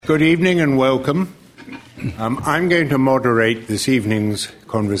Good evening and welcome. I'm going to moderate this evening's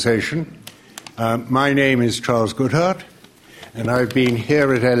conversation. My name is Charles Goodhart, and I've been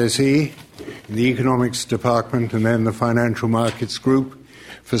here at LSE in the Economics Department and then the Financial Markets Group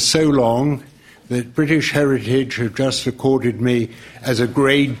for so long that British Heritage have just accorded me as a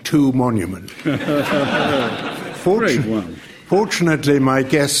Grade 2 monument. Fortunately, my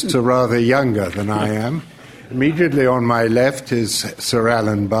guests are rather younger than I am. Immediately on my left is Sir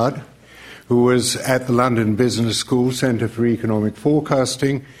Alan Budd, who was at the London Business School Centre for Economic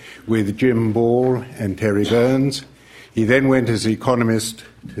Forecasting with Jim Ball and Terry Burns. He then went as economist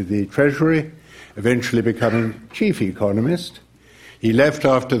to the Treasury, eventually becoming chief economist. He left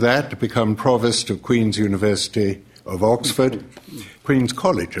after that to become provost of Queen's University of Oxford, Queen's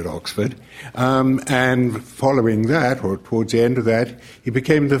College at Oxford, and following that, or towards the end of that, he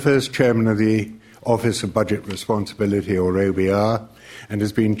became the first chairman of the Office of Budget Responsibility, or OBR, and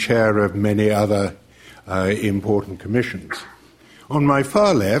has been chair of many other important commissions. On my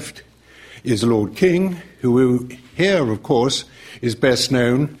far left is Lord King, who here, of course, is best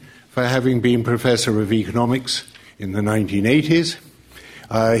known for having been Professor of Economics in the 1980s.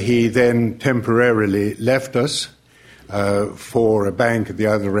 He then temporarily left us for a bank at the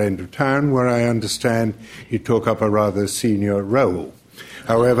other end of town, where I understand he took up a rather senior role.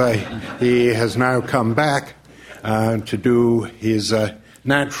 However, he has now come back to do his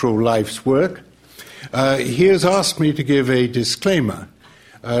natural life's work. He has asked me to give a disclaimer,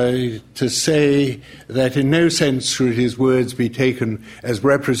 to say that in no sense should his words be taken as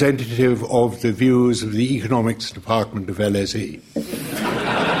representative of the views of the Economics Department of LSE.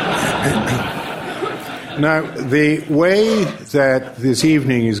 Now, the way that this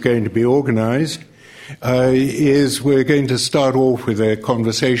evening is going to be organised is we're going to start off with a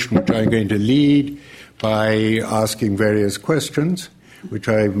conversation which I'm going to lead by asking various questions, which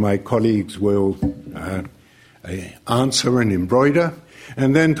my colleagues will answer and embroider.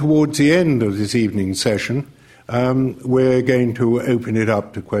 And then towards the end of this evening's session, we're going to open it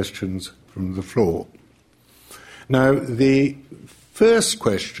up to questions from the floor. Now, the first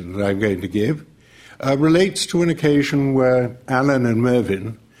question that I'm going to give relates to an occasion where Alan and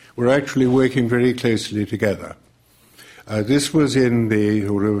Mervyn were actually working very closely together. This was in the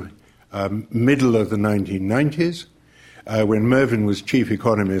middle of the 1990s, when Mervyn was chief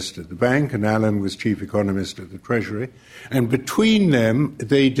economist at the bank and Alan was chief economist at the Treasury. And between them,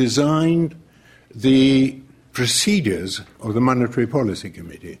 they designed the procedures of the Monetary Policy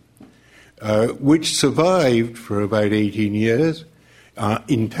Committee, which survived for about 18 years,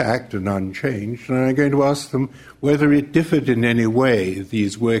 intact and unchanged. And I'm going to ask them whether it differed in any way,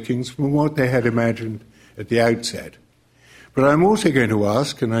 these workings, from what they had imagined at the outset. But I'm also going to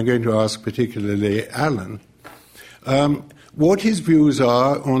ask, and I'm going to ask particularly Alan, what his views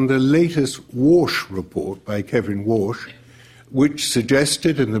are on the latest Walsh report by Kevin Walsh, which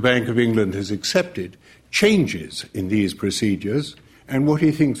suggested, and the Bank of England has accepted, changes in these procedures, and what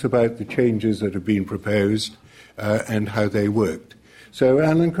he thinks about the changes that have been proposed and how they worked. So,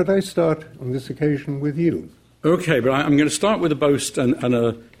 Alan, could I start on this occasion with you? OK, but I'm going to start with a boast and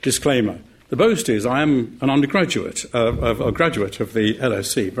a disclaimer. The boast is I am an undergraduate, a graduate of the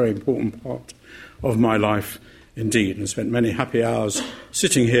LSE, a very important part of my life indeed, and spent many happy hours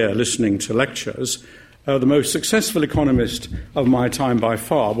sitting here listening to lectures. The most successful economist of my time by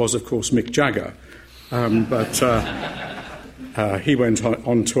far was, of course, Mick Jagger, but he went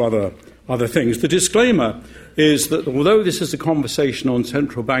on to other things. The disclaimer is that although this is a conversation on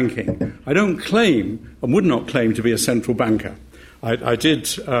central banking, I don't claim and would not claim to be a central banker. I did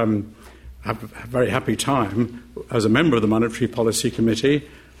have a very happy time as a member of the Monetary Policy Committee,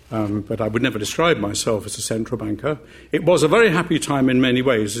 but I would never describe myself as a central banker. It was a very happy time in many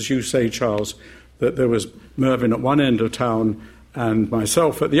ways, as you say, Charles, that there was Mervyn at one end of town and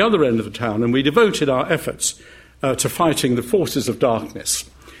myself at the other end of the town, and we devoted our efforts to fighting the forces of darkness,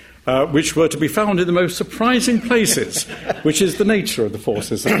 which were to be found in the most surprising places, which is the nature of the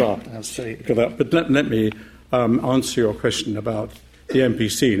forces of darkness. But let me answer your question about the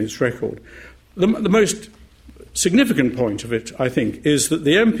MPC and its record. The most significant point of it, I think, is that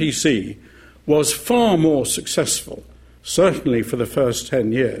the MPC was far more successful, certainly for the first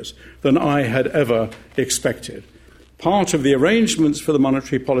 10 years, than I had ever expected. Part of the arrangements for the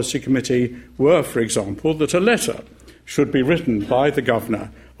Monetary Policy Committee were, for example, that a letter should be written by the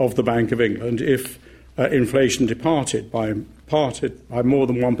Governor of the Bank of England if inflation departed by more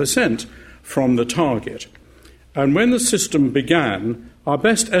than 1% from the target. And when the system began, our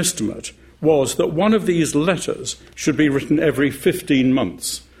best estimate was that one of these letters should be written every 15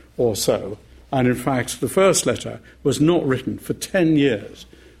 months or so. And in fact, the first letter was not written for 10 years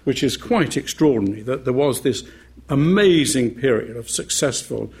which is quite extraordinary, that there was this amazing period of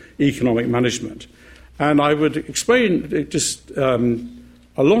successful economic management. And I would explain just a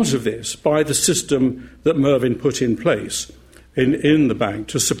lot of this by the system that Mervyn put in place in the bank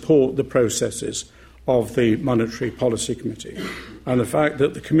to support the processes of the Monetary Policy Committee. And the fact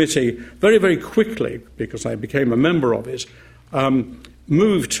that the committee very, very quickly, because I became a member of it,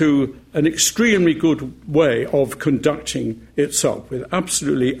 moved to an extremely good way of conducting itself with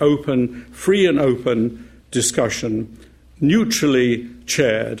absolutely open, free and open discussion, neutrally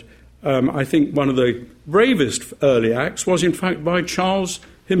chaired. I think one of the bravest early acts was, in fact, by Charles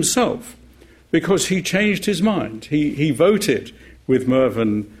himself, because he changed his mind. He voted with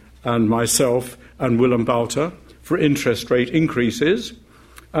Mervyn and myself and Willem Bouter for interest rate increases,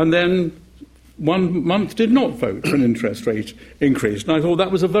 and then 1 month did not vote for an interest rate increase. And I thought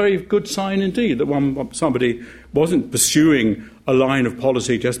that was a very good sign indeed, that somebody wasn't pursuing a line of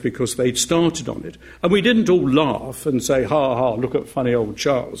policy just because they'd started on it. And we didn't all laugh and say, ha, ha, look at funny old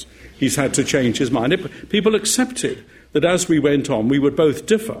Charles. He's had to change his mind. People accepted that as we went on, we would both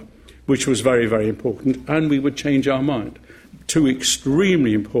differ, which was very, very important, and we would change our mind. Two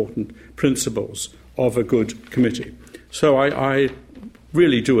extremely important principles of a good committee. So I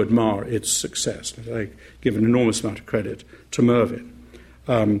really do admire its success. I give an enormous amount of credit to Mervyn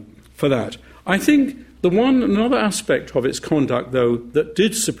for that. I think another aspect of its conduct, though, that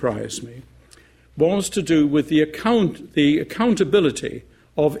did surprise me was to do with the accountability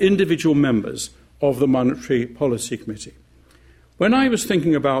of individual members of the Monetary Policy Committee. When I was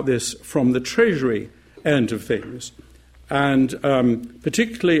thinking about this from the Treasury end of things, and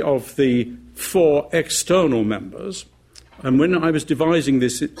particularly of the 4 external members, and when I was devising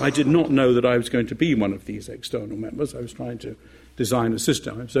this, I did not know that I was going to be one of these external members. I was trying to design a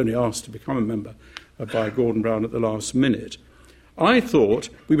system. I was only asked to become a member by Gordon Brown at the last minute. I thought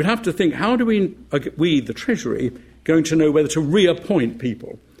we would have to think, how do we, the Treasury, going to know whether to reappoint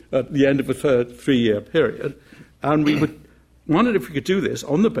people at the end of a 3-year period? And we wondered if we could do this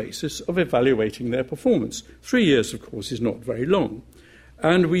on the basis of evaluating their performance. 3 years, of course, is not very long.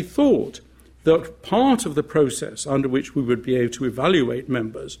 And we thought that part of the process under which we would be able to evaluate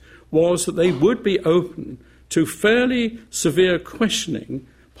members was that they would be open to fairly severe questioning,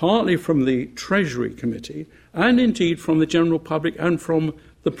 partly from the Treasury Committee and indeed from the general public and from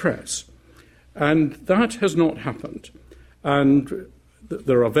the press. And that has not happened. And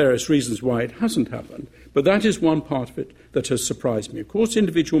there are various reasons why it hasn't happened, but that is one part of it that has surprised me. Of course,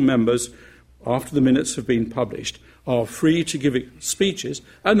 individual members, after the minutes have been published, are free to give speeches,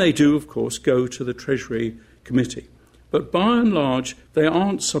 and they do, of course, go to the Treasury Committee. But by and large, they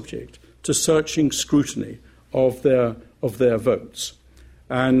aren't subject to searching scrutiny of their votes.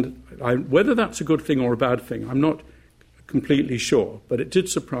 And whether that's a good thing or a bad thing, I'm not completely sure, but it did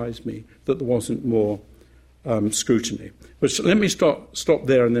surprise me that there wasn't more scrutiny. But let me stop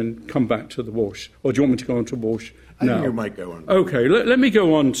there and then come back to the Walsh. Or do you want me to go on to Walsh now? I think you might go on. OK, let me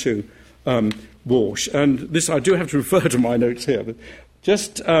go on to Walsh. And this, I do have to refer to my notes here. But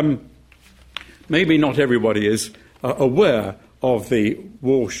just maybe not everybody is aware of the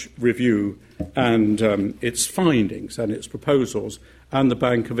Walsh Review and its findings and its proposals and the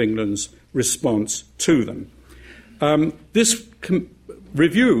Bank of England's response to them. This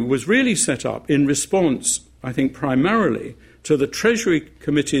review was really set up in response, I think, primarily to the Treasury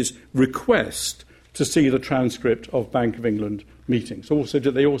Committee's request to see the transcript of Bank of England meetings.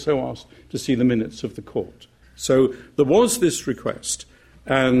 They also asked to see the minutes of the court. So there was this request,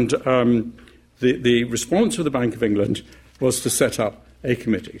 and the response of the Bank of England was to set up a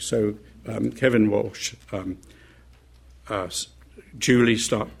committee. So Kevin Walsh duly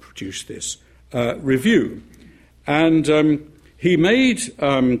produced this review. And he made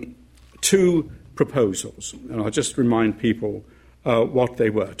 2 proposals, and I'll just remind people what they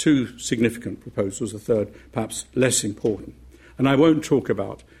were. 2 significant proposals, a third perhaps less important. And I won't talk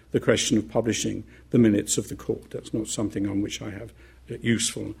about the question of publishing the minutes of the court. That's not something on which I have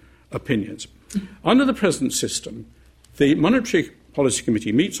useful opinions. Under the present system, the Monetary Policy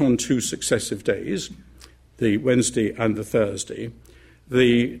Committee meets on 2 successive days, the Wednesday and the Thursday.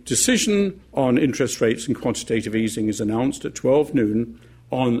 The decision on interest rates and quantitative easing is announced at 12 noon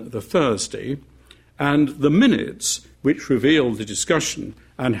on the Thursday, and the minutes, which reveal the discussion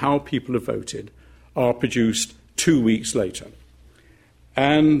and how people have voted, are produced 2 weeks later.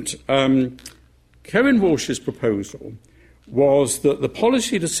 And Kevin Walsh's proposal was that the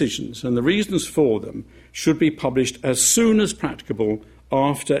policy decisions and the reasons for them should be published as soon as practicable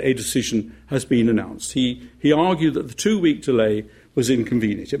after a decision has been announced. He argued that the 2-week delay was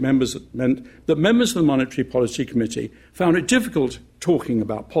inconvenient. It meant that members of the Monetary Policy Committee found it difficult talking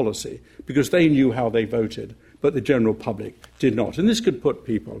about policy because they knew how they voted, but the general public did not. And this could put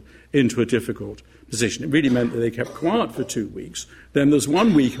people into a difficult position. It really meant that they kept quiet for 2 weeks. Then there's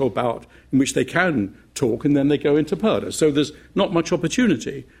 1 week about in which they can talk, and then they go into purdah. So there's not much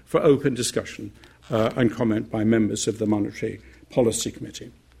opportunity for open discussion and comment by members of the Monetary Policy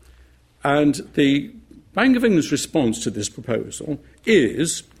Committee. And the Bank of England's response to this proposal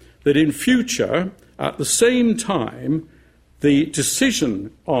is that in future, at the same time, the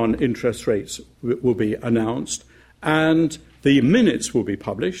decision on interest rates will be announced and the minutes will be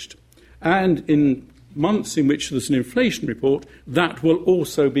published, and in months in which there's an inflation report, that will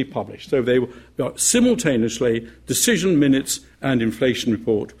also be published. So they will simultaneously decision minutes and inflation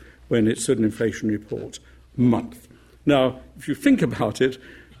report when it's an inflation report month. Now, if you think about it,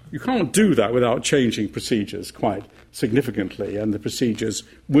 you can't do that without changing procedures quite significantly, and the procedures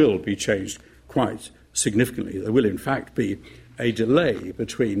will be changed quite significantly. There will, in fact, be a delay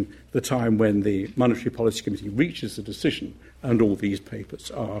between the time when the Monetary Policy Committee reaches a decision and all these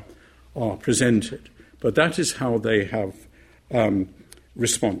papers are presented. But that is how they have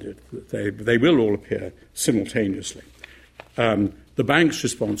responded. They will all appear simultaneously. The bank's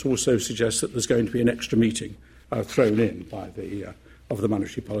response also suggests that there's going to be an extra meeting thrown in by of the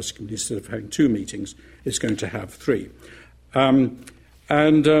Monetary Policy Committee. Instead of having 2 meetings, it's going to have 3.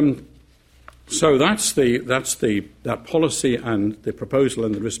 So that's that policy and the proposal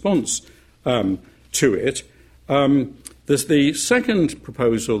and the response to it. There's the second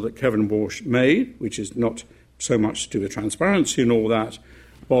proposal that Kevin Walsh made, which is not so much to do with transparency and all that,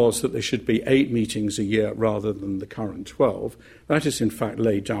 was that there should be 8 meetings a year rather than the current 12. That is, in fact,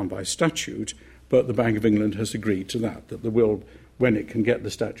 laid down by statute, but the Bank of England has agreed to that there will, when it can get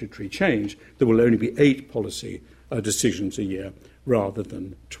the statutory change, there will only be 8 policy decisions a year rather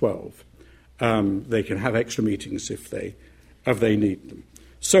than 12. They can have extra meetings if they need them.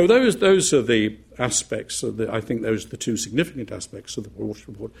 So those are the aspects. I think those are the 2 significant aspects of the Walsh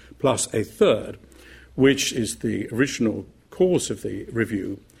report, plus a third, which is the original cause of the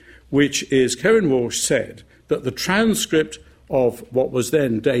review, which is Kevin Walsh said that the transcript of what was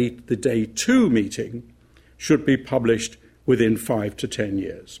then the day 2 meeting should be published within 5 to 10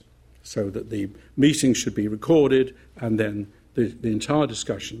 years, so that the meeting should be recorded and then the entire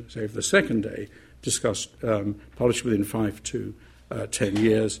discussion, say for the second day, published within 5 to 10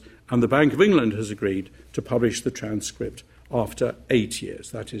 years. And the Bank of England has agreed to publish the transcript after 8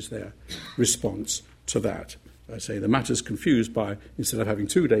 years. That is their response to that. I say the matter's confused by, instead of having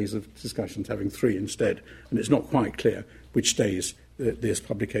 2 days of discussions, having 3 instead, and it's not quite clear which days this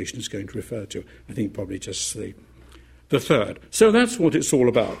publication is going to refer to. I think probably just the third. So that's what it's all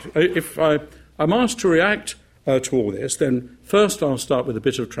about. If I'm asked to react to all this, then first I'll start with a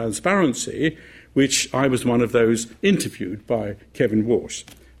bit of transparency, which I was one of those interviewed by Kevin Walsh.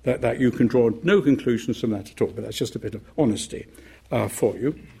 That you can draw no conclusions from that at all, but that's just a bit of honesty for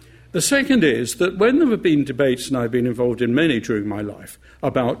you. The second is that when there have been debates, and I've been involved in many during my life,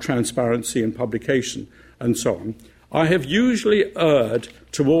 about transparency and publication and so on, I have usually erred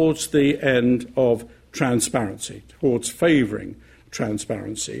towards the end of transparency, towards favouring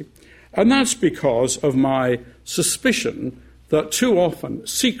transparency. And that's because of my suspicion that too often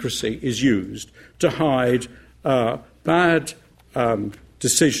secrecy is used to hide bad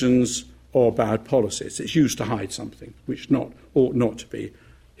decisions or bad policies. It's used to hide something which ought not to be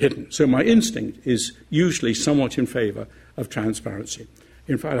hidden. So my instinct is usually somewhat in favour of transparency.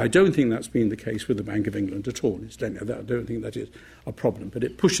 In fact, I don't think that's been the case with the Bank of England at all. I don't think that is a problem, but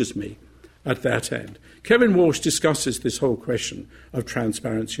it pushes me at that end. Kevin Walsh discusses this whole question of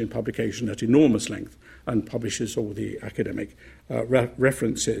transparency and publication at enormous length and publishes all the academic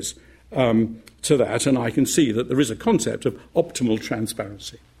references to that, and I can see that there is a concept of optimal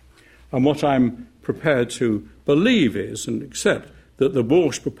transparency. And what I'm prepared to believe is and accept that the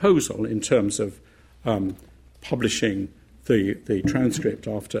Walsh proposal in terms of publishing the transcript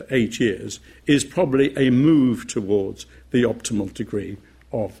after 8 years is probably a move towards the optimal degree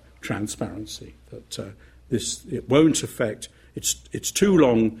of transparency. That it won't affect. It's too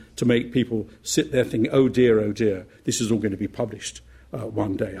long to make people sit there thinking, oh dear, this is all going to be published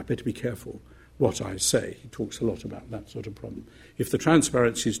one day. I better be careful what I say. He talks a lot about that sort of problem. If the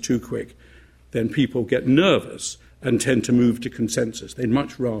transparency is too quick, then people get nervous and tend to move to consensus. They'd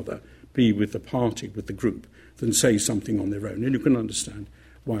much rather be with the party, with the group, than say something on their own. And you can understand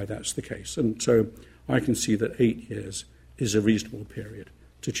why that's the case. And so I can see that 8 years is a reasonable period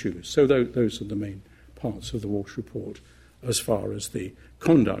to choose. So those are the main parts of the Walsh report as far as the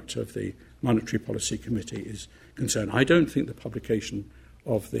conduct of the Monetary Policy Committee is concerned. I don't think the publication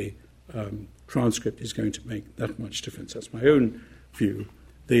of the transcript is going to make that much difference. That's my own view.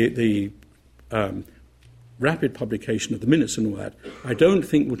 The rapid publication of the minutes and all that, I don't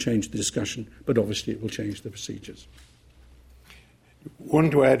think will change the discussion, but obviously it will change the procedures.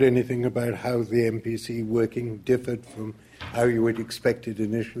 Want to add anything about how the MPC working differed from how you would expect it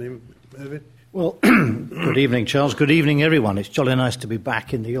initially, Mervyn? Well, good evening, Charles. Good evening, everyone. It's jolly nice to be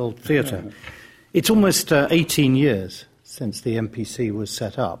back in the old theatre. It's almost 18 years since the MPC was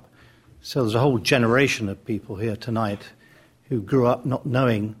set up, so there's a whole generation of people here tonight who grew up not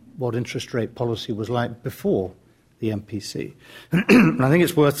knowing what interest rate policy was like before the MPC. And I think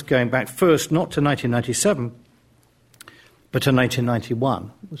it's worth going back first, not to 1997, but to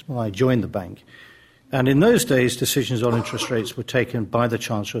 1991, was when I joined the bank. And in those days, decisions on interest rates were taken by the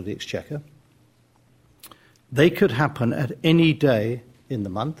Chancellor of the Exchequer. They could happen at any day in the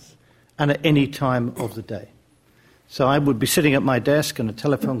month and at any time of the day. So I would be sitting at my desk and a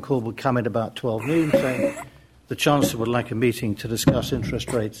telephone call would come in about 12 noon saying the Chancellor would like a meeting to discuss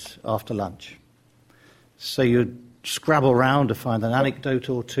interest rates after lunch. So you'd scrabble around to find an anecdote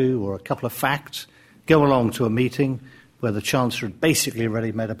or two or a couple of facts, go along to a meeting where the Chancellor had basically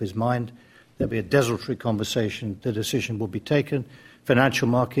already made up his mind. There'd be a desultory conversation, the decision would be taken. Financial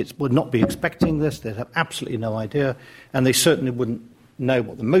markets would not be expecting this, they'd have absolutely no idea, and they certainly wouldn't know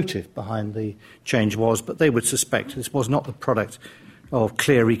what the motive behind the change was, but they would suspect this was not the product of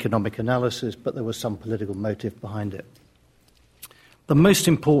clear economic analysis, but there was some political motive behind it. The most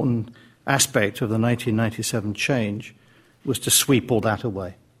important aspect of the 1997 change was to sweep all that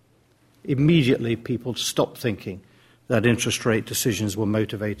away. Immediately people stopped thinking that interest rate decisions were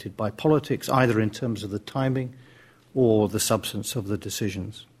motivated by politics, either in terms of the timing or the substance of the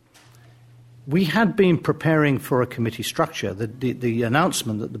decisions. We had been preparing for a committee structure. The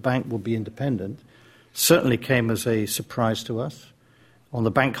announcement that the bank would be independent certainly came as a surprise to us. On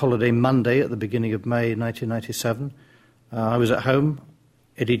the bank holiday Monday at the beginning of May 1997, I was at home.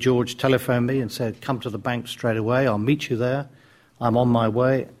 Eddie George telephoned me and said, "Come to the bank straight away. I'll meet you there. I'm on my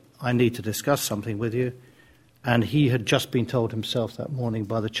way. I need to discuss something with you." And he had just been told himself that morning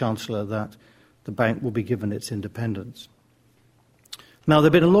by the Chancellor that the bank will be given its independence. Now, there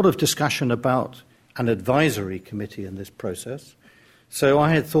had been a lot of discussion about an advisory committee in this process, so I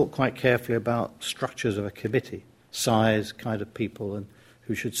had thought quite carefully about structures of a committee, size, kind of people, and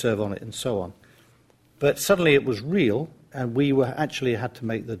who should serve on it, and so on. But suddenly it was real, and we actually had to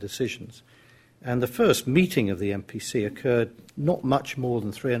make the decisions. And the first meeting of the MPC occurred not much more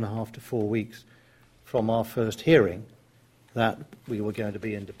than 3.5 to 4 weeks from our first hearing that we were going to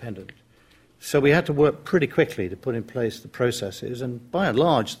be independent. So we had to work pretty quickly to put in place the processes, and by and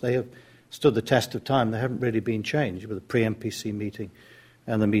large they have stood the test of time. They haven't really been changed with the pre-MPC meeting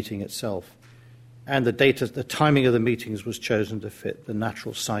and the meeting itself. And the timing of the meetings was chosen to fit the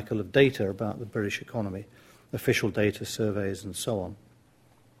natural cycle of data about the British economy, official data, surveys, and so on.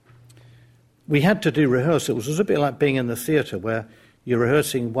 We had to do rehearsals. It was a bit like being in the theatre where you're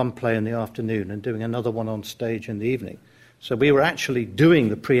rehearsing one play in the afternoon and doing another one on stage in the evening. So we were actually doing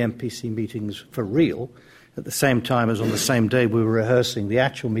the pre-MPC meetings for real at the same time as on the same day we were rehearsing the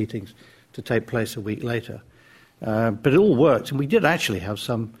actual meetings to take place a week later. But it all worked, and we did actually have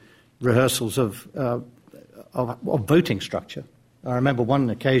some rehearsals of voting structure. I remember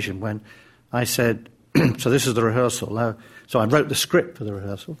one occasion when I said, so this is the rehearsal. So I wrote the script for the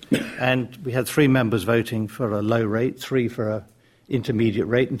rehearsal, and we had 3 members voting for a low rate, 3 for an intermediate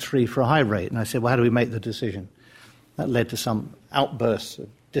rate, and 3 for a high rate. And I said, well, how do we make the decision? That led to some outbursts of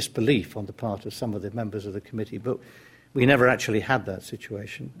disbelief on the part of some of the members of the committee, but we never actually had that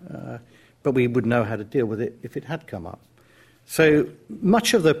situation. But we would know how to deal with it if it had come up. So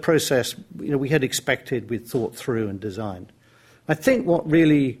much of the process, we had expected, we'd thought through and designed. I think what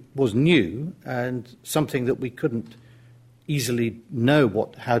really was new, and something that we couldn't easily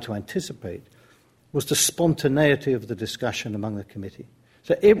know how to anticipate, was the spontaneity of the discussion among the committee.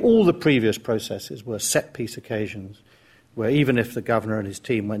 So all the previous processes were set-piece occasions where even if the Governor and his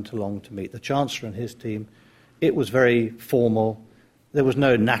team went along to meet the Chancellor and his team, it was very formal. There was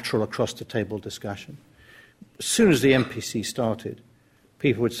no natural across-the-table discussion. As soon as the MPC started,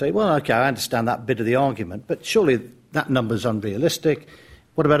 people would say, well, OK, I understand that bit of the argument, but surely that number's unrealistic.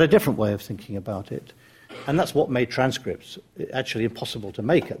 What about a different way of thinking about it? And that's what made transcripts actually impossible to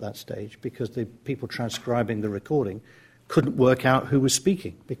make at that stage, because the people transcribing the recording couldn't work out who was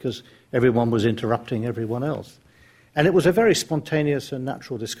speaking because everyone was interrupting everyone else. And it was a very spontaneous and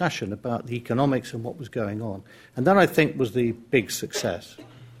natural discussion about the economics and what was going on. And that, I think, was the big success.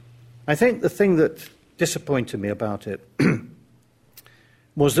 I think the thing that disappointed me about it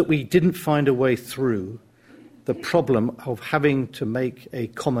was that we didn't find a way through the problem of having to make a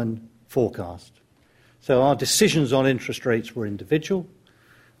common forecast. So our decisions on interest rates were individual.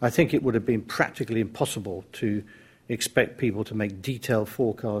 I think it would have been practically impossible to expect people to make detailed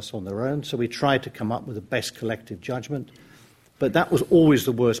forecasts on their own. So we tried to come up with the best collective judgment. But that was always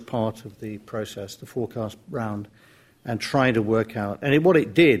the worst part of the process, the forecast round, and trying to work out. And what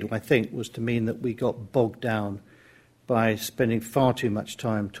it did, I think, was to mean that we got bogged down by spending far too much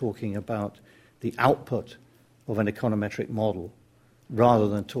time talking about the output of an econometric model rather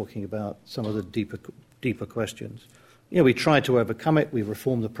than talking about some of the deeper questions. We tried to overcome it. We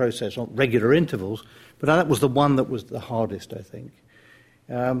reformed the process on regular intervals, but that was the one that was the hardest, I think.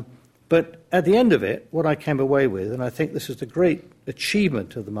 But at the end of it, what I came away with, and I think this is the great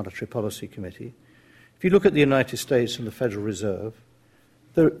achievement of the Monetary Policy Committee, if you look at the United States and the Federal Reserve,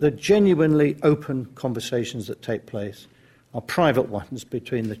 the genuinely open conversations that take place are private ones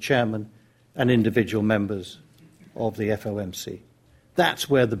between the chairman and individual members of the FOMC. That's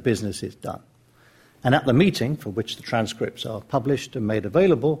where the business is done. And at the meeting, for which the transcripts are published and made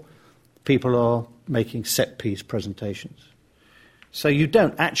available, people are making set-piece presentations. So you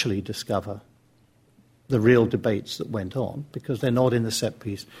don't actually discover the real debates that went on because they're not in the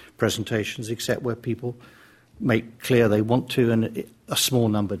set-piece presentations except where people make clear they want to and a small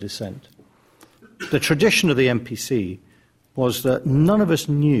number dissent. The tradition of the MPC was that none of us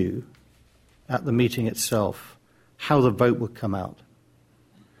knew at the meeting itself how the vote would come out.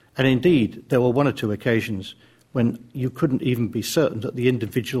 And indeed, there were one or two occasions when you couldn't even be certain that the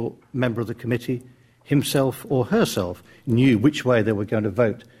individual member of the committee, himself or herself, knew which way they were going to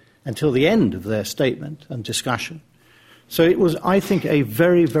vote until the end of their statement and discussion. So it was, I think, a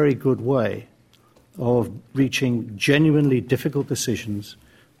very, very good way of reaching genuinely difficult decisions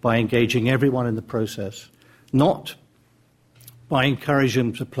by engaging everyone in the process, not by encouraging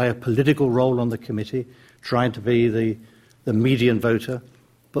them to play a political role on the committee, trying to be the median voter,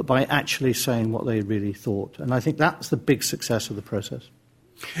 but by actually saying what they really thought. And I think that's the big success of the process.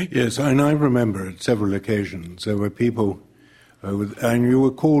 Yes, and I remember at several occasions there were people, and you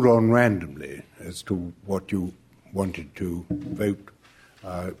were called on randomly as to what you wanted to vote,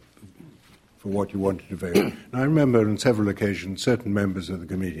 for what you wanted to vote. And I remember on several occasions certain members of the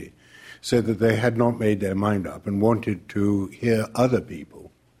committee said that they had not made their mind up and wanted to hear other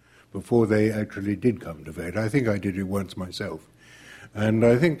people before they actually did come to vote. I think I did it once myself. And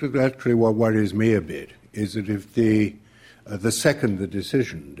I think that actually what worries me a bit is that if the second the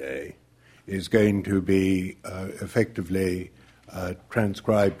decision day is going to be effectively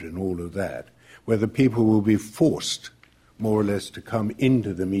transcribed and all of that, whether people will be forced more or less to come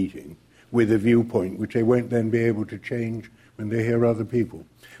into the meeting with a viewpoint which they won't then be able to change when they hear other people.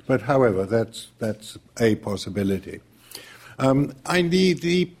 But however, that's a possibility. The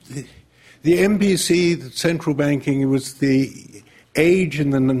MPC, the central banking, was the age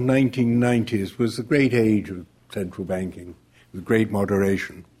in the 1990s was the great age of central banking, with great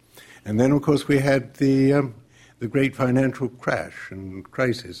moderation. And then, of course, we had the great financial crash and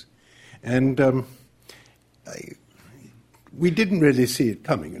crisis. And we didn't really see it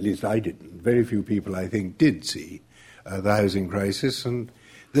coming, at least I didn't. Very few people, I think, did see the housing crisis. And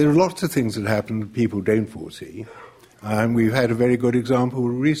there are lots of things that happen that people don't foresee. And we've had a very good example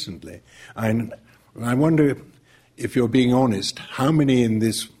recently. And I wonder, if you're being honest, how many in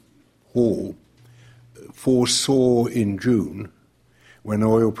this hall foresaw in June, when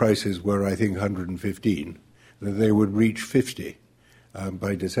oil prices were, I think, 115, that they would reach 50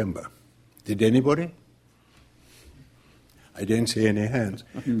 by December? Did anybody? I don't see any hands.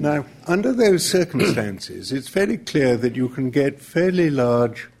 Now, under those circumstances, it's very clear that you can get fairly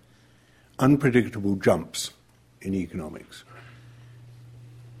large, unpredictable jumps in economics.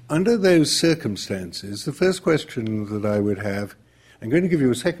 Under those circumstances, the first question that I would have, I'm going to give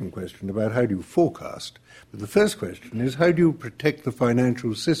you a second question about how do you forecast, but the first question is how do you protect the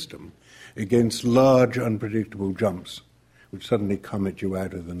financial system against large, unpredictable jumps which suddenly come at you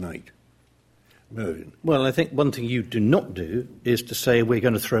out of the night? Mervyn. Well, I think one thing you do not do is to say we're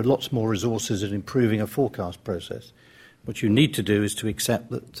going to throw lots more resources at improving a forecast process. What you need to do is to accept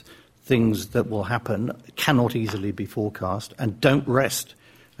that things that will happen cannot easily be forecast and don't rest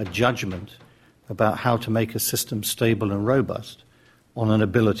a judgment about how to make a system stable and robust on an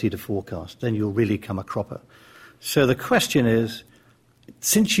ability to forecast. Then you'll really come a cropper. So the question is,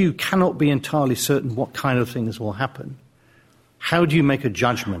 since you cannot be entirely certain what kind of things will happen, how do you make a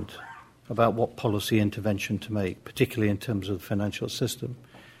judgment about what policy intervention to make, particularly in terms of the financial system?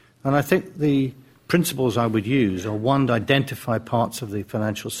 And I think the principles I would use are, one, to identify parts of the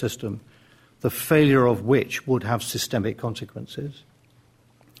financial system the failure of which would have systemic consequences,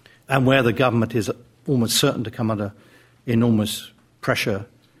 and where the government is almost certain to come under enormous pressure,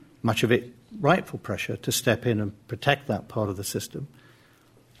 much of it rightful pressure, to step in and protect that part of the system,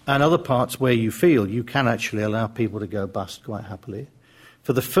 and other parts where you feel you can actually allow people to go bust quite happily.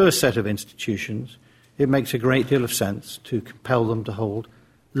 For the first set of institutions, it makes a great deal of sense to compel them to hold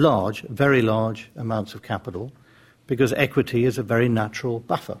large, very large amounts of capital, because equity is a very natural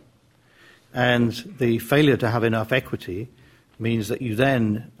buffer. And the failure to have enough equity means that you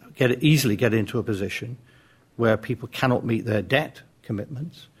then easily get into a position where people cannot meet their debt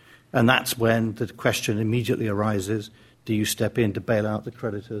commitments, and that's when the question immediately arises, do you step in to bail out the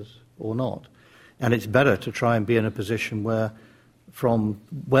creditors or not? And it's better to try and be in a position where, from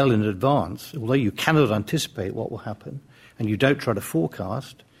well in advance, although you cannot anticipate what will happen, and you don't try to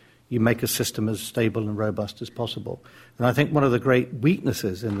forecast, you make a system as stable and robust as possible. And I think one of the great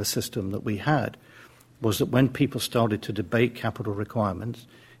weaknesses in the system that we had was that when people started to debate capital requirements,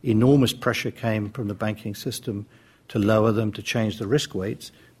 enormous pressure came from the banking system to lower them, to change the risk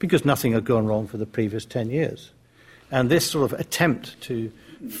weights, because nothing had gone wrong for the previous 10 years. And this sort of attempt to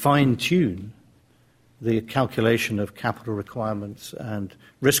fine-tune the calculation of capital requirements and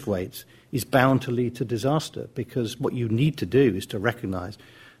risk weights is bound to lead to disaster, because what you need to do is to recognise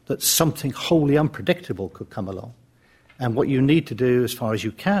that something wholly unpredictable could come along. And what you need to do, as far as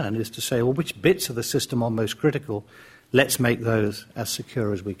you can, is to say, well, which bits of the system are most critical? Let's make those as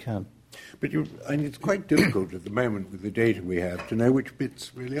secure as we can. But it's quite difficult at the moment with the data we have to know which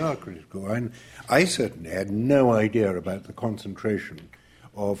bits really are critical. And I certainly had no idea about the concentration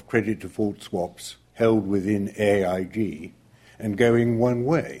of credit default swaps held within AIG and going one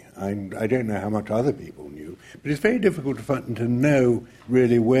way. I don't know how much other people knew, but it's very difficult to know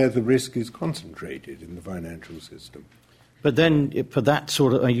really where the risk is concentrated in the financial system. But then for that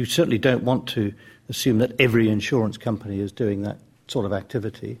sort of, you certainly don't want to assume that every insurance company is doing that sort of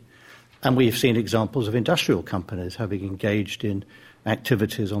activity. And we've seen examples of industrial companies having engaged in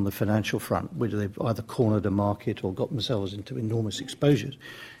activities on the financial front, where they've either cornered a market or got themselves into enormous exposures.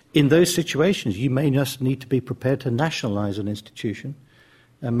 In those situations, you may just need to be prepared to nationalise an institution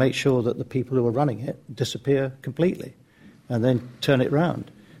and make sure that the people who are running it disappear completely and then turn it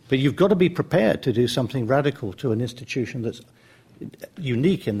round. But you've got to be prepared to do something radical to an institution that's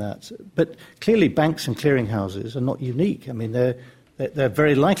unique in that. But clearly banks and clearinghouses are not unique. I mean, they're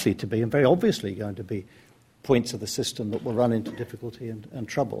very likely to be and very obviously going to be points of the system that will run into difficulty and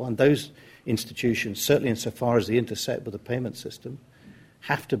trouble. And those institutions, certainly insofar as they intersect with the payment system,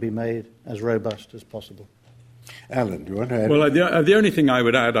 have to be made as robust as possible. Alan, do you want to add? Well, the only thing I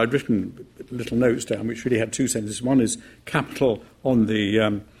would add, I'd written little notes down which really had two sentences. One is capital on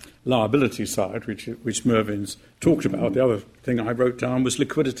the liability side, which Mervyn's talked about. The other thing I wrote down was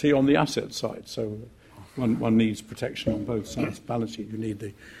liquidity on the asset side. So one needs protection on both sides. Balance sheet, you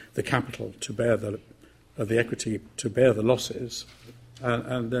need the capital to bear the equity to bear the losses,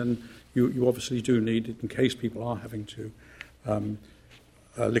 and then you obviously do need, in case people are having to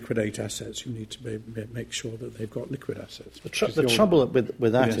liquidate assets, you need to make sure that they've got liquid assets. The trouble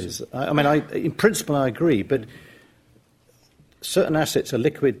with that is, in principle I agree, but certain assets are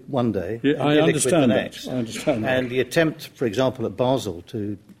liquid one day, and I understand the next. I understand that. And the attempt, for example, at Basel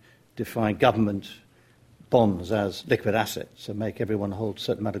to define government bonds as liquid assets and make everyone hold a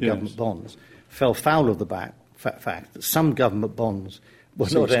certain amount of government bonds fell foul of the fact that some government bonds were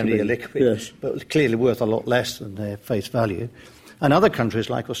not only illiquid, but clearly worth a lot less than their face value. And other countries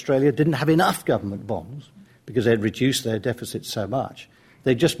like Australia didn't have enough government bonds because they'd reduced their deficits so much.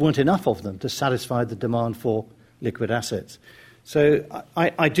 There just weren't enough of them to satisfy the demand for liquid assets. So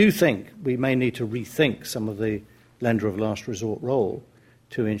I do think we may need to rethink some of the lender of last resort role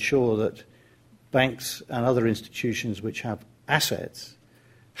to ensure that banks and other institutions which have assets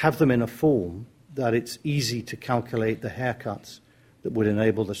have them in a form that it's easy to calculate the haircuts that would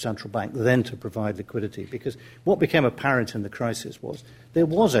enable the central bank then to provide liquidity. Because what became apparent in the crisis was there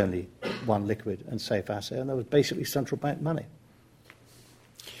was only one liquid and safe asset, and that was basically central bank money.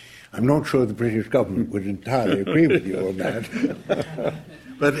 I'm not sure the British government would entirely agree with you on that.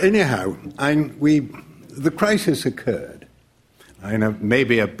 But anyhow, the crisis occurred. I know,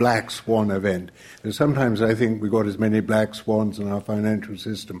 maybe a black swan event. And sometimes I think we've got as many black swans in our financial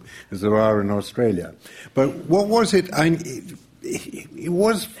system as there are in Australia. But what was it? It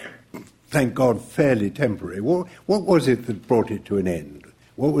was, thank God, fairly temporary. What was it that brought it to an end?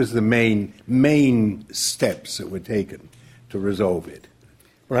 What was the main steps that were taken to resolve it?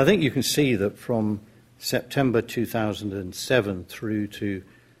 Well, I think you can see that from September 2007 through to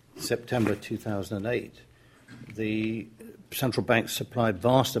September 2008, the central banks supplied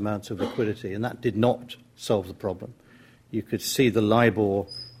vast amounts of liquidity, and that did not solve the problem. You could see the LIBOR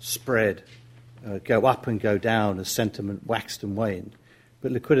spread go up and go down as sentiment waxed and waned,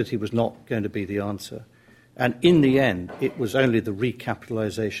 but liquidity was not going to be the answer. And in the end, it was only the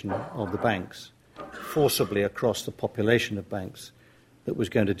recapitalisation of the banks, forcibly across the population of banks, that was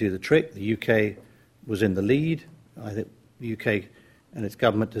going to do the trick. The UK was in the lead. I think the UK and its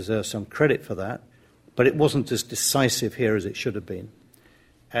government deserves some credit for that, but it wasn't as decisive here as it should have been.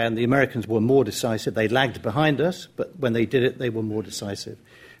 And the Americans were more decisive. They lagged behind us, but when they did it, they were more decisive.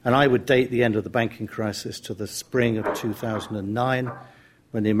 And I would date the end of the banking crisis to the spring of 2009,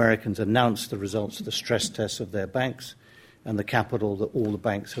 when the Americans announced the results of the stress tests of their banks and the capital that all the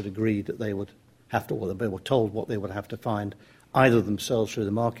banks had agreed that they would have to, or they were told what they would have to find, either themselves through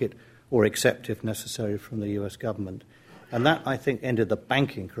the market or accept, if necessary, from the US government. And that, I think, ended the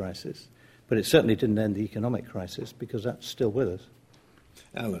banking crisis. But it certainly didn't end the economic crisis, because that's still with us.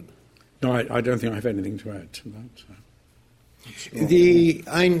 Alan? No, I don't think I have anything to add to that.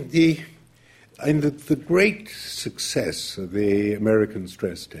 The great success of the American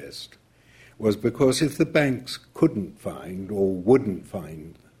stress test was because if the banks couldn't find or wouldn't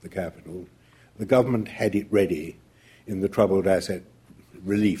find the capital, the government had it ready in the Troubled Asset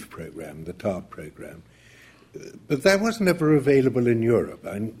Relief Program, the TARP program. But that was never available in Europe.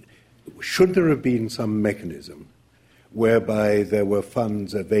 And should there have been some mechanism whereby there were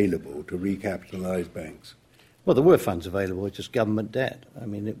funds available to recapitalize banks? Well, there were funds available, it's just government debt. I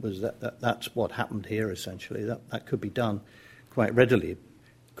mean, it was that's what happened here, essentially. That could be done quite readily.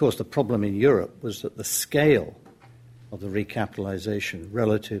 Of course, the problem in Europe was that the scale of the recapitalisation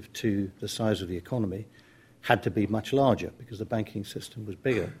relative to the size of the economy had to be much larger because the banking system was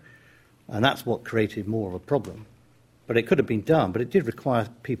bigger. And that's what created more of a problem. But it could have been done, but it did require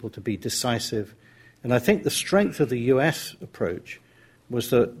people to be decisive. And I think the strength of the US approach was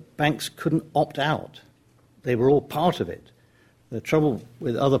that banks couldn't opt out. They were all part of it. The trouble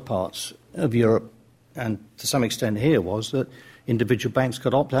with other parts of Europe, and to some extent here, was that individual banks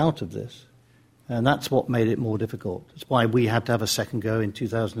could opt out of this. And that's what made it more difficult. That's why we had to have a second go in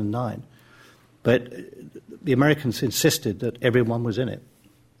 2009. But the Americans insisted that everyone was in it.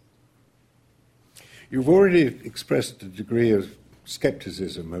 You've already expressed a degree of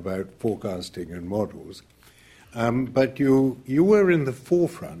scepticism about forecasting and models, but you were in the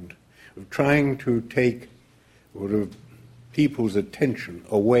forefront of trying to take sort of people's attention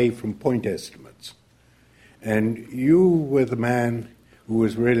away from point estimates. And you were the man who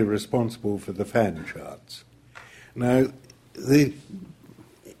was really responsible for the fan charts. Now,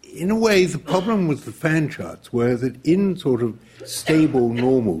 in a way, the problem with the fan charts were that in sort of stable,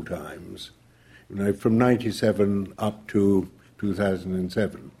 normal times, from 97 up to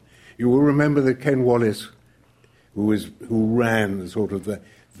 2007, you will remember that Ken Wallace, who ran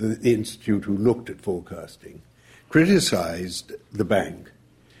the institute who looked at forecasting, criticised the bank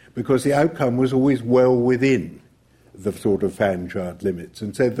because the outcome was always well within the sort of fan chart limits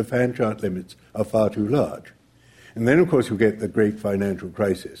and said the fan chart limits are far too large. And then, of course, you get the great financial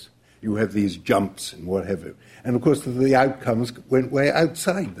crisis. You have these jumps and whatever. And, of course, the outcomes went way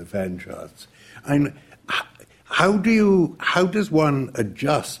outside the fan charts. And how does one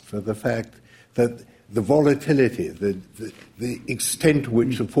adjust for the fact that the volatility, the extent to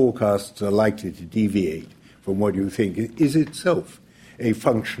which the forecasts are likely to deviate from what you think is itself a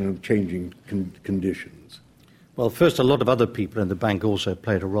function of changing conditions? Well, first, a lot of other people in the bank also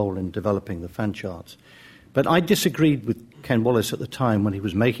played a role in developing the fan charts. But I disagreed with Ken Wallace at the time when he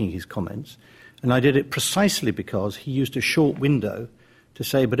was making his comments, and I did it precisely because he used a short window to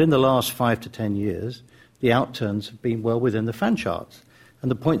say, but in the last 5 to 10 years, the outturns have been well within the fan charts.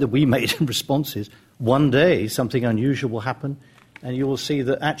 And the point that we made in response is, one day something unusual will happen, and you will see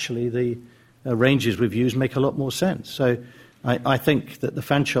that actually the ranges we've used make a lot more sense. So I think that the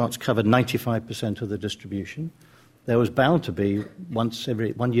fan charts covered 95% of the distribution. There was bound to be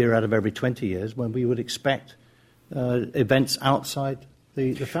 1 year out of every 20 years when we would expect events outside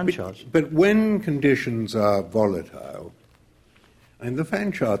the fan charts. But when conditions are volatile, and the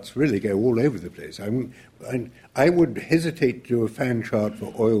fan charts really go all over the place. I would hesitate to do a fan chart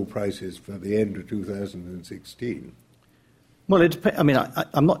for oil prices for the end of 2016. Well,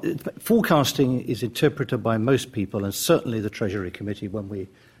 I'm not. Forecasting is interpreted by most people, and certainly the Treasury Committee when we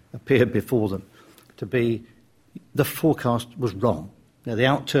appeared before them, to be the forecast was wrong. Now, the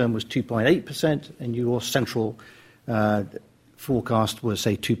outturn was 2.8%, and your central forecast was,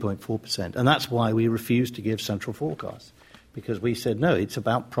 say, 2.4%. And that's why we refused to give central forecasts, because we said, no, it's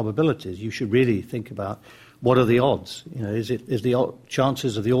about probabilities. You should really think about what are the odds? Is the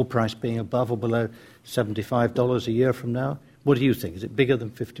chances of the oil price being above or below $75 a year from now? What do you think? Is it bigger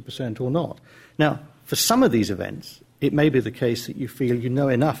than 50% or not? Now, for some of these events, it may be the case that you feel you know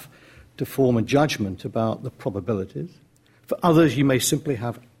enough to form a judgment about the probabilities. For others, you may simply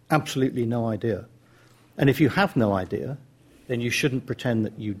have absolutely no idea. And if you have no idea, then you shouldn't pretend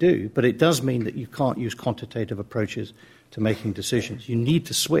that you do. But it does mean that you can't use quantitative approaches to making decisions. You need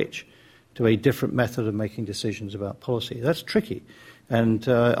to switch to a different method of making decisions about policy. That's tricky. And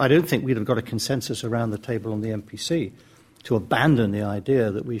I don't think we'd have got a consensus around the table on the MPC to abandon the idea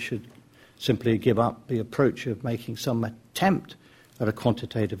that we should simply give up the approach of making some attempt at a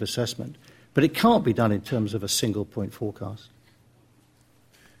quantitative assessment. But it can't be done in terms of a single point forecast.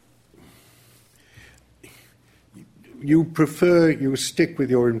 You stick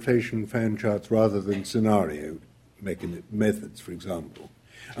with your inflation fan charts rather than scenario methods, for example.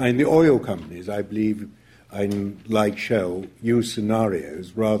 And the oil companies, I believe, like Shell, use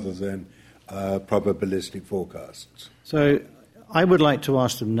scenarios rather than probabilistic forecasts. So I would like to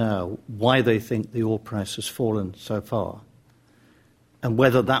ask them now why they think the oil price has fallen so far and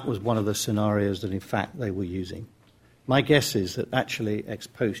whether that was one of the scenarios that, in fact, they were using. My guess is that actually, ex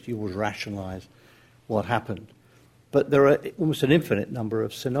post, you would rationalise what happened. But there are almost an infinite number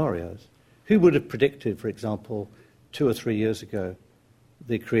of scenarios. Who would have predicted, for example, 2 or 3 years ago,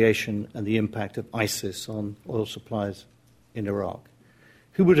 the creation and the impact of ISIS on oil supplies in Iraq?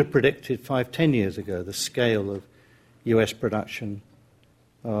 Who would have predicted 5-10 years ago the scale of US production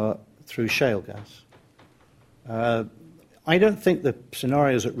through shale gas? I don't think the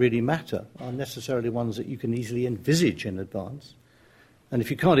scenarios that really matter are necessarily ones that you can easily envisage in advance. And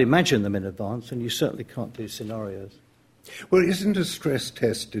if you can't imagine them in advance, then you certainly can't do scenarios. Well, isn't a stress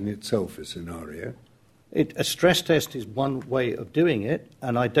test in itself a scenario? A stress test is one way of doing it,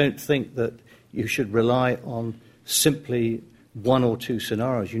 and I don't think that you should rely on simply 1 or 2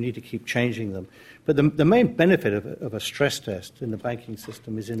 scenarios. You need to keep changing them. But the main benefit of a stress test in the banking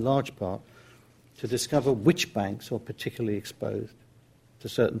system is in large part to discover which banks are particularly exposed to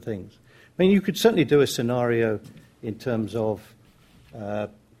certain things. I mean, you could certainly do a scenario in terms of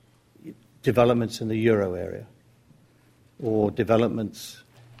developments in the euro area or developments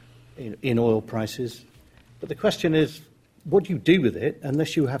in oil prices. But the question is, what do you do with it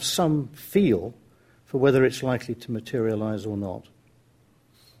unless you have some feel for whether it's likely to materialise or not?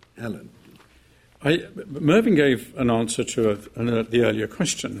 Alan? Mervyn gave an answer to the earlier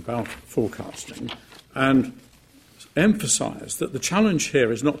question about forecasting and emphasised that the challenge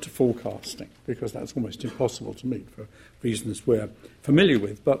here is not to forecasting, because that's almost impossible to meet for reasons we're familiar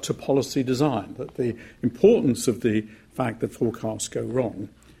with, but to policy design, that the importance of the fact that forecasts go wrong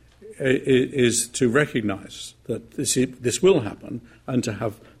is to recognise that this will happen and to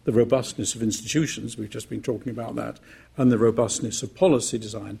have the robustness of institutions, we've just been talking about that, and the robustness of policy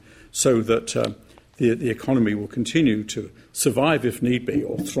design so that the economy will continue to survive if need be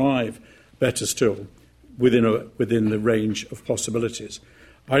or thrive, better still, within the range of possibilities.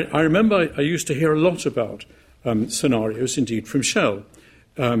 I remember I used to hear a lot about scenarios, indeed, from Shell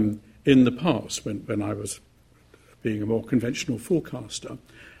in the past when I was being a more conventional forecaster.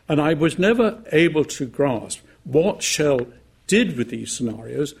 And I was never able to grasp what Shell did with these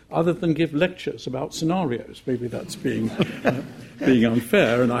scenarios other than give lectures about scenarios. Maybe that's being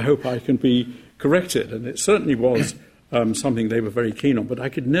unfair, and I hope I can be corrected. And it certainly was something they were very keen on, but I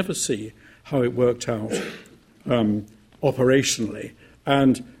could never see how it worked out operationally.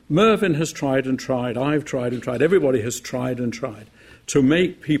 And Mervyn has tried and tried, I've tried and tried, everybody has tried and tried to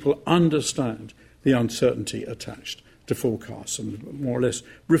make people understand the uncertainty attached to forecasts and more or less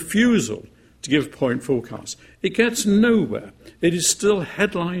refusal to give point forecasts. It gets nowhere. It is still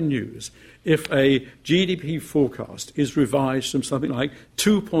headline news if a GDP forecast is revised from something like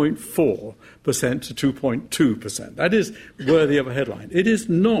 2.4% to 2.2%. That is worthy of a headline. It is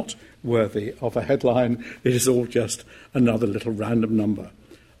not worthy of a headline. It is all just another little random number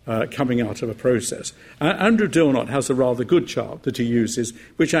coming out of a process. Andrew Dilnot has a rather good chart that he uses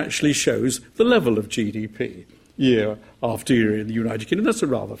which actually shows the level of GDP year after year in the United Kingdom. That's a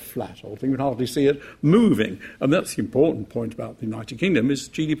rather flat old thing. You can hardly see it moving. And that's the important point about the United Kingdom, is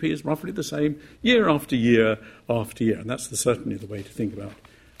GDP is roughly the same year after year after year. And that's certainly the way to think about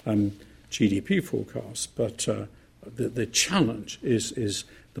GDP forecasts. But the challenge is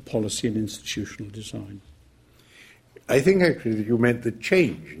the policy and institutional design. I think actually that you meant the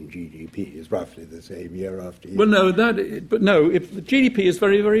change in GDP is roughly the same year after year. Well, no, if the GDP is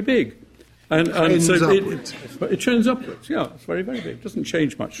very, very big. And so it trends upwards. Yeah, it's very, very big. It doesn't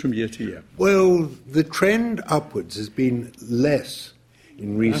change much from year to year. Well, the trend upwards has been less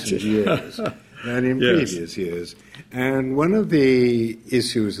in recent years. than in previous years. And one of the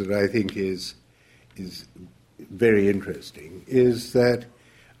issues that I think is very interesting is that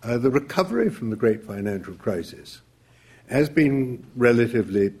the recovery from the great financial crisis has been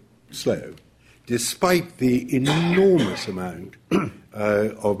relatively slow, despite the enormous amount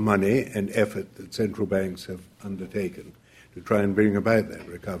of money and effort that central banks have undertaken to try and bring about that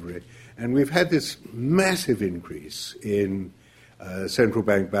recovery. And we've had this massive increase in central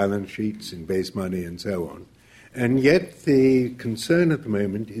bank balance sheets, in base money, and so on. And yet the concern at the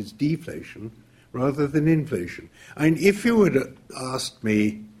moment is deflation rather than inflation. I mean, if you had asked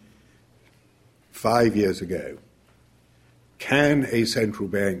me 5 years ago, can a central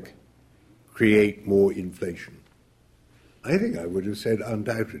bank create more inflation? I think I would have said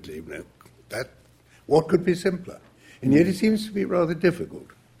undoubtedly, no. What could be simpler? And yet it seems to be rather difficult.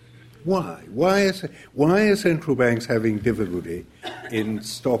 Why? Why are central banks having difficulty in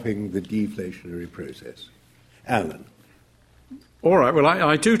stopping the deflationary process? Alan. All right. Well,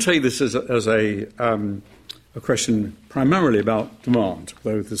 I do take this as a question primarily about demand,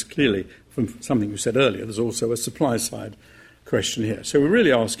 though there's clearly, from something you said earlier, there's also a supply side question here. So we're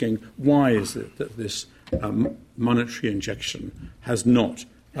really asking, why is it that this monetary injection has not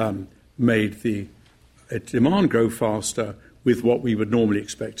made the demand grow faster with what we would normally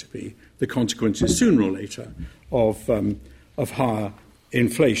expect to be the consequences sooner or later of higher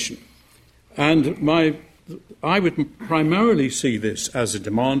inflation? And I would primarily see this as a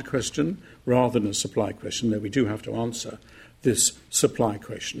demand question rather than a supply question, though we do have to answer this supply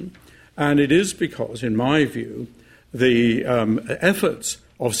question. And it is because, in my view, the efforts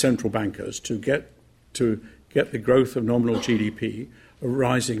of central bankers to get the growth of nominal GDP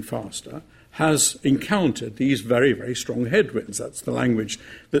rising faster has encountered these very, very strong headwinds. That's the language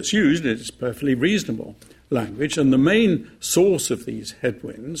that's used. It's perfectly reasonable language. And the main source of these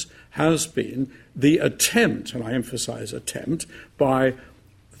headwinds has been the attempt, and I emphasize attempt, by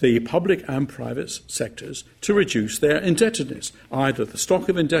the public and private sectors to reduce their indebtedness, either the stock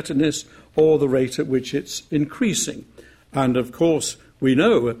of indebtedness or the rate at which it's increasing. And, of course, we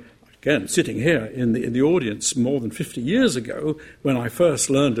know, again, sitting here in the audience more than 50 years ago, when I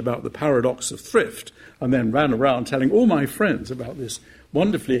first learned about the paradox of thrift and then ran around telling all my friends about this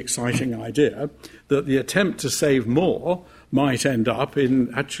wonderfully exciting idea that the attempt to save more might end up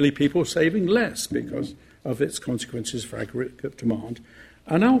in actually people saving less because of its consequences for aggregate demand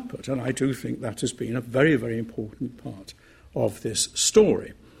and output. And I do think that has been a very, very important part of this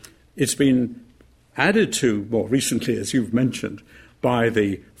story. It's been added to more recently, as you've mentioned, by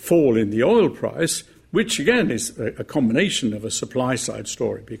the fall in the oil price, which again is a combination of a supply-side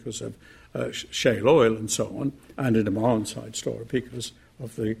story because of shale oil and so on, and a demand-side story because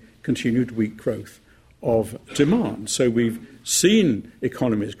of the continued weak growth of demand. So we've seen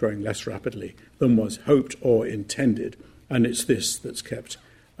economies growing less rapidly than was hoped or intended, and it's this that's kept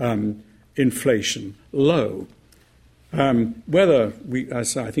inflation low. Whether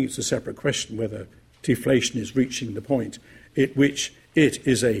as I think it's a separate question, whether deflation is reaching the point at which it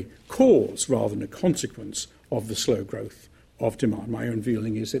is a cause rather than a consequence of the slow growth of demand. My own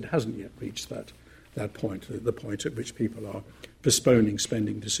feeling is it hasn't yet reached that point, the point at which people are postponing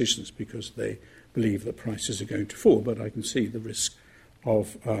spending decisions because they believe that prices are going to fall. But I can see the risk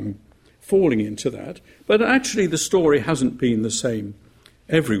of falling into that. But actually the story hasn't been the same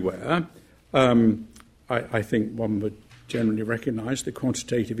everywhere. I think one would generally recognise that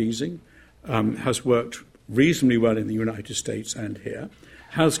quantitative easing has worked reasonably well in the United States and here,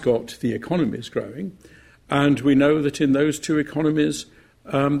 has got the economies growing, and we know that in those two economies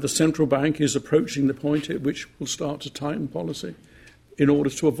the central bank is approaching the point at which we'll start to tighten policy in order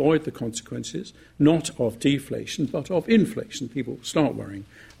to avoid the consequences, not of deflation, but of inflation. People start worrying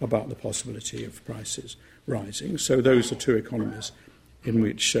about the possibility of prices rising. So those are two economies in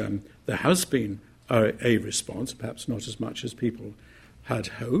which there has been a response, perhaps not as much as people had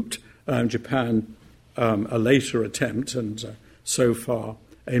hoped. Japan, a later attempt, and so far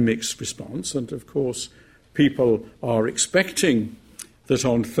a mixed response. And, of course, people are expecting that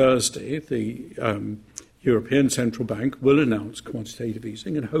on Thursday the European Central Bank will announce quantitative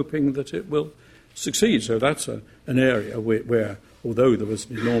easing and hoping that it will succeed. So that's an area where, although there was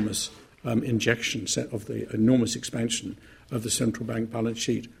an enormous injection of the enormous expansion of the central bank balance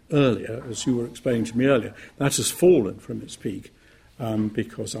sheet earlier, as you were explaining to me earlier, that has fallen from its peak.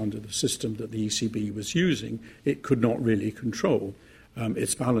 Because under the system that the ECB was using, it could not really control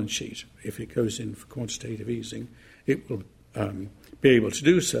its balance sheet. If it goes in for quantitative easing, it will be able to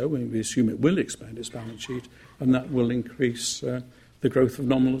do so, and we assume it will expand its balance sheet, and that will increase the growth of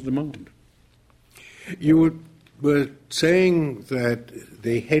nominal demand. You would were saying that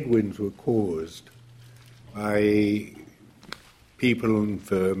the headwinds were caused by people and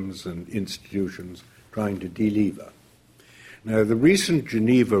firms and institutions trying to delever. Now, the recent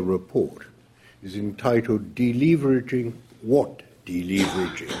Geneva report is entitled Deleveraging What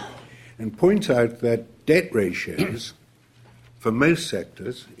Deleveraging, and points out that debt ratios for most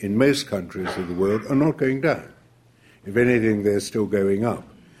sectors in most countries of the world are not going down. If anything, they're still going up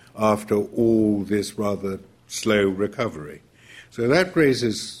after all this rather slow recovery. So that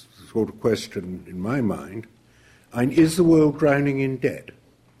raises the sort of question in my mind, is the world drowning in debt?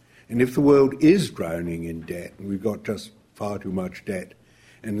 And if the world is drowning in debt, and we've got just far too much debt,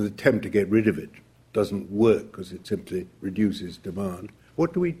 and the attempt to get rid of it doesn't work because it simply reduces demand,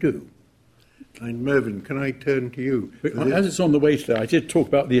 what do we do? And Mervyn, can I turn to you? As it's on the way today, I did talk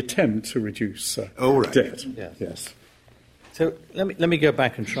about the attempt to reduce debt. Yes. So let me go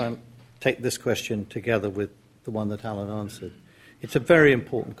back and try and take this question together with the one that Alan answered. It's a very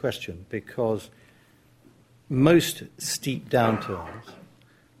important question because most steep downturns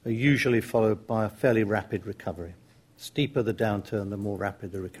are usually followed by a fairly rapid recovery. Steeper the downturn, the more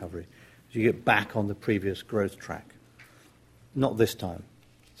rapid the recovery. You get back on the previous growth track. Not this time.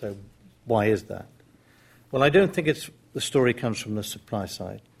 So why is that? Well, I don't think the story comes from the supply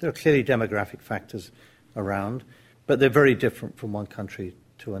side. There are clearly demographic factors around, but they're very different from one country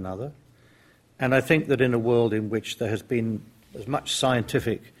to another. And I think that in a world in which there has been as much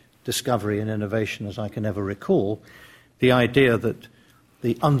scientific discovery and innovation as I can ever recall, the idea that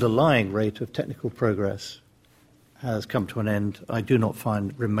the underlying rate of technical progress has come to an end, I do not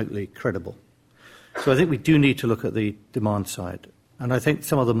find remotely credible. So I think we do need to look at the demand side. And I think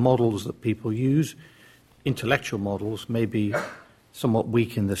some of the models that people use, intellectual models, may be somewhat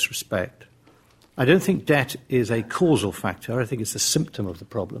weak in this respect. I don't think debt is a causal factor. I think it's a symptom of the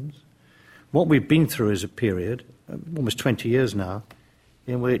problems. What we've been through is a period, almost 20 years now,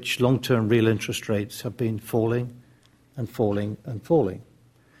 in which long-term real interest rates have been falling and falling and falling.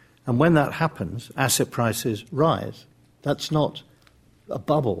 And when that happens, asset prices rise. That's not a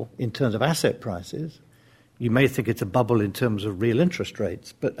bubble in terms of asset prices. You may think it's a bubble in terms of real interest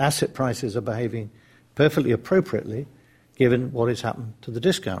rates, but asset prices are behaving perfectly appropriately given what has happened to the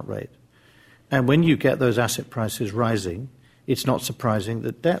discount rate. And when you get those asset prices rising, it's not surprising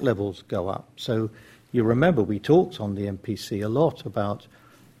that debt levels go up. So you remember we talked on the MPC a lot about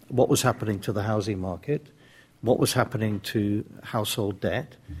what was happening to the housing market, what was happening to household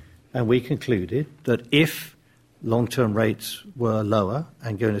debt, and we concluded that if long-term rates were lower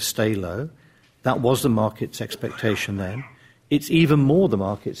and going to stay low, that was the market's expectation then. It's even more the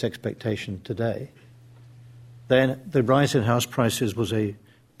market's expectation today. Then the rise in house prices was a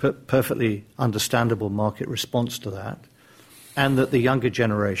perfectly understandable market response to that, and that the younger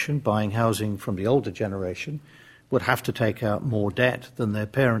generation buying housing from the older generation would have to take out more debt than their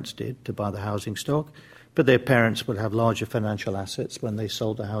parents did to buy the housing stock, but their parents would have larger financial assets when they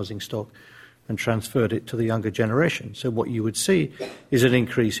sold the housing stock and transferred it to the younger generation. So what you would see is an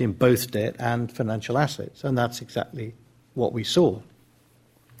increase in both debt and financial assets, and that's exactly what we saw.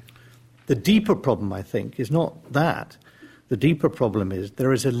 The deeper problem, I think, is not that. The deeper problem is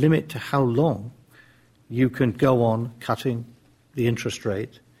there is a limit to how long you can go on cutting the interest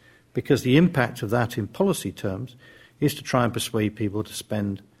rate, because the impact of that in policy terms is to try and persuade people to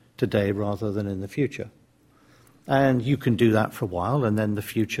spend today rather than in the future. And you can do that for a while, and then the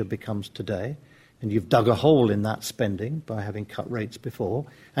future becomes today, and you've dug a hole in that spending by having cut rates before,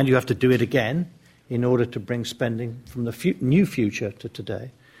 and you have to do it again in order to bring spending from the new future to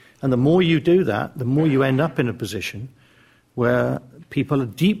today. And the more you do that, the more you end up in a position where people are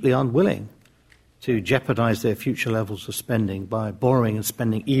deeply unwilling to jeopardize their future levels of spending by borrowing and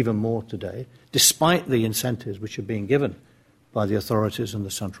spending even more today, despite the incentives which are being given by the authorities and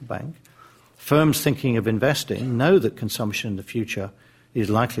the central bank. Firms thinking of investing know that consumption in the future is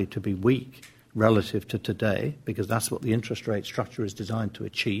likely to be weak relative to today, because that's what the interest rate structure is designed to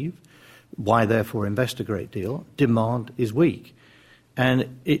achieve. Why, therefore, invest a great deal? Demand is weak.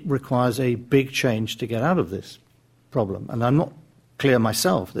 And it requires a big change to get out of this problem. And I'm not clear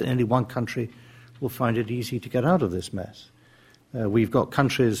myself that any one country will find it easy to get out of this mess. We've got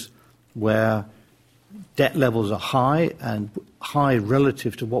countries where debt levels are high, and high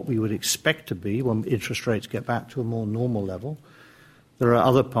relative to what we would expect to be when interest rates get back to a more normal level. There are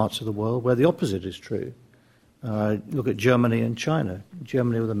other parts of the world where the opposite is true. Look at Germany and China.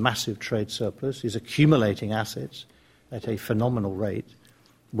 Germany, with a massive trade surplus, is accumulating assets at a phenomenal rate.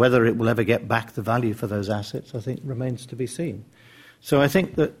 Whether it will ever get back the value for those assets, I think, remains to be seen. So I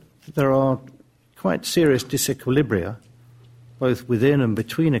think that there are quite serious disequilibria, both within and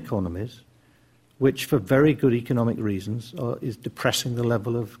between economies, which for very good economic reasons is depressing the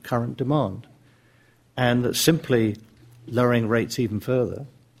level of current demand. And that simply lowering rates even further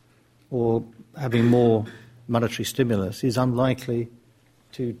or having more monetary stimulus is unlikely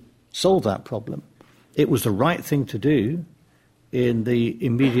to solve that problem. It was the right thing to do in the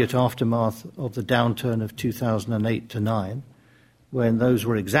immediate aftermath of the downturn of 2008 to 9, when those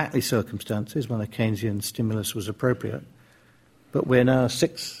were exactly circumstances when a Keynesian stimulus was appropriate. But we're now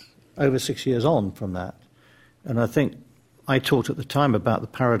over 6 years on from that. And I think I talked at the time about the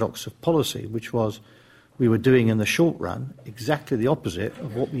paradox of policy, which was we were doing in the short run exactly the opposite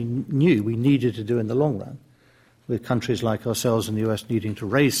of what we knew we needed to do in the long run, with countries like ourselves and the US needing to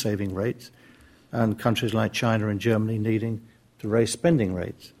raise saving rates and countries like China and Germany needing to raise spending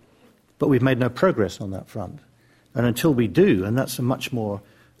rates. But we've made no progress on that front. And until we do, and that's a much more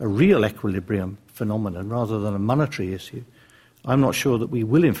a real equilibrium phenomenon rather than a monetary issue, I'm not sure that we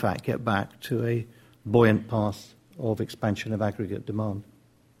will in fact get back to a buoyant path of expansion of aggregate demand.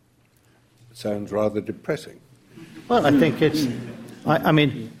 Sounds rather depressing. Well, I think it's...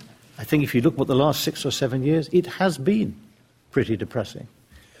 I think if you look at the last 6 or 7 years, it has been pretty depressing.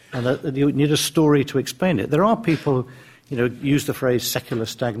 And that you need a story to explain it. There are people use the phrase secular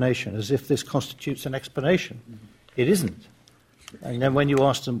stagnation as if this constitutes an explanation. It isn't. And then when you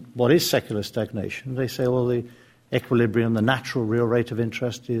ask them what is secular stagnation, they say, well, the equilibrium, the natural real rate of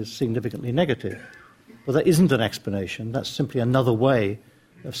interest is significantly negative. Well, that isn't an explanation. That's simply another way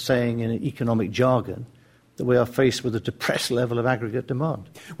of saying in economic jargon that we are faced with a depressed level of aggregate demand.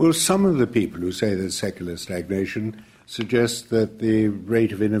 Well, some of the people who say there's secular stagnation suggest that the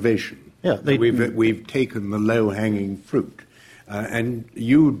rate of innovation, we've taken the low-hanging fruit. And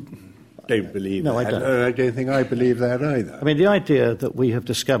you don't believe that. No, I don't. I don't think I believe that either. I mean, the idea that we have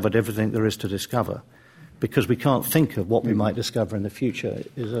discovered everything there is to discover because we can't think of what we might discover in the future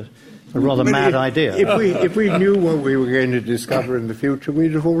is a rather mad idea. If we knew what we were going to discover in the future,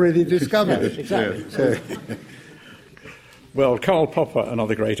 we'd have already discovered it. Exactly. So. Well, Karl Popper,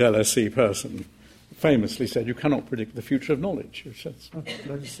 another great LSE person, famously said, you cannot predict the future of knowledge. That's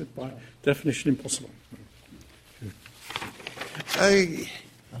by definition impossible.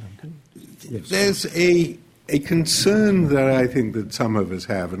 There's a concern that I think that some of us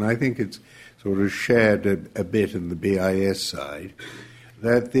have, and I think it's sort of shared a bit in the BIS side,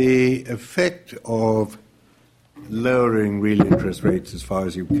 that the effect of lowering real interest rates as far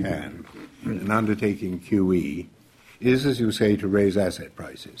as you can and undertaking QE is, as you say, to raise asset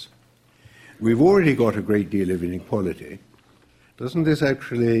prices. We've already got a great deal of inequality. Doesn't this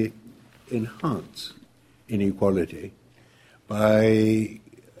actually enhance inequality by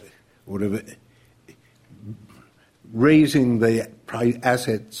raising the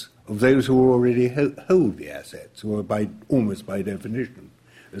assets of those who already hold the assets, who are almost by definition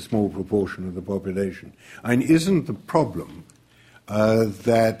a small proportion of the population? And isn't the problem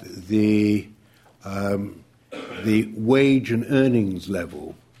that the wage and earnings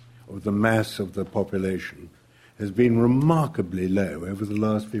level of the mass of the population has been remarkably low over the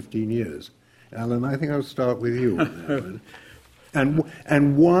last 15 years? Alan, I think I'll start with you on that one.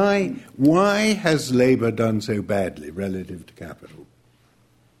 And why has Labour done so badly relative to capital?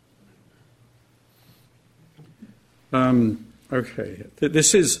 Okay.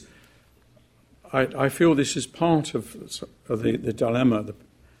 This is, I feel this is part of the dilemma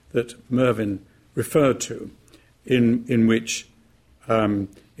that Mervyn referred to, in which, in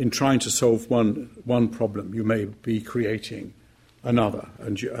trying to solve one problem, you may be creating another,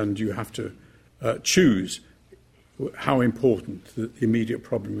 and you have to choose how important the immediate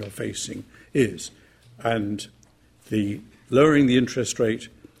problem you're facing is. And the lowering the interest rate,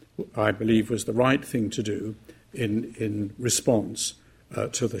 I believe, was the right thing to do in response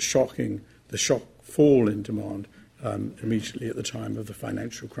to the shock fall in demand immediately at the time of the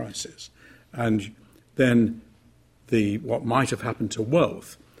financial crisis. And then what might have happened to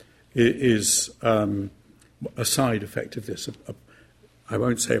wealth is a side effect of this. I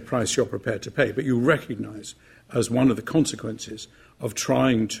won't say a price you're prepared to pay, but you recognise as one of the consequences of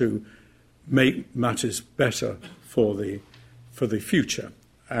trying to make matters better for the future.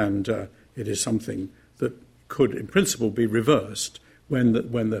 And it is something that could, in principle, be reversed when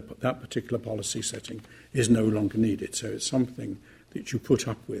that particular policy setting is no longer needed. So it's something that you put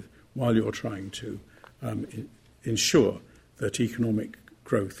up with while you're trying to ensure that economic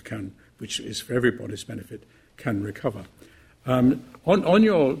growth which is for everybody's benefit, can recover. You've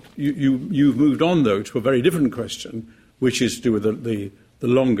moved on, though, to a very different question, which is to do with the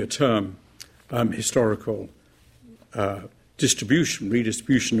longer-term historical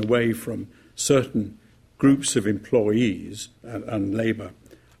redistribution away from certain groups of employees and labour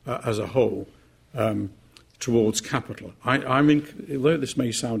as a whole towards capital. Although this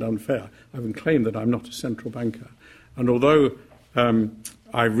may sound unfair, I've been claimed that I'm not a central banker. And although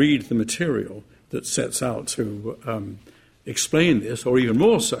I read the material that sets out to explain this, or even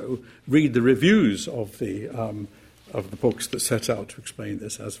more so, read the reviews of the books that set out to explain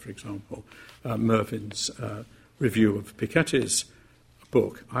this, as, for example, Mervyn's review of Piketty's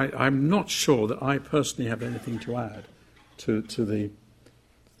book, I'm not sure that I personally have anything to add to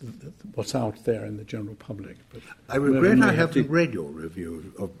what's out there in the general public. But I regret I haven't read your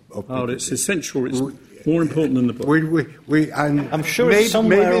review of Piketty. It's essential. It's more important than the book. I'm sure it's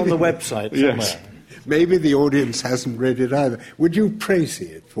somewhere on the website. Yes. Somewhere. Maybe the audience hasn't read it either. Would you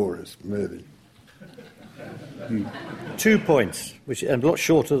précis it for us, Mervyn? 2 points, which are a lot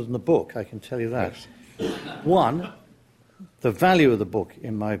shorter than the book, I can tell you that. One, the value of the book,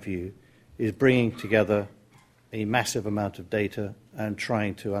 in my view, is bringing together a massive amount of data and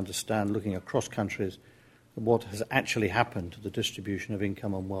trying to understand, looking across countries, what has actually happened to the distribution of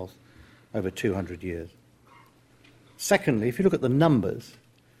income and wealth over 200 years. Secondly, if you look at the numbers,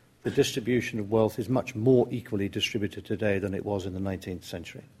 the distribution of wealth is much more equally distributed today than it was in the 19th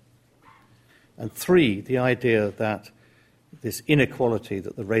century. And three, the idea that this inequality,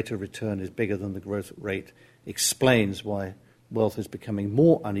 that the rate of return is bigger than the growth rate, explains why wealth is becoming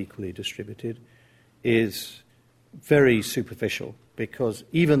more unequally distributed, is very superficial, because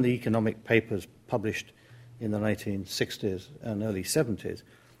even the economic papers published in the 1960s and early 70s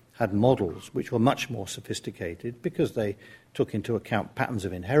had models which were much more sophisticated because they took into account patterns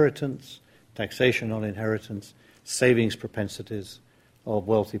of inheritance, taxation on inheritance, savings propensities of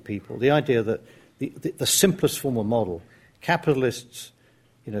wealthy people. The idea that the simplest form of model, capitalists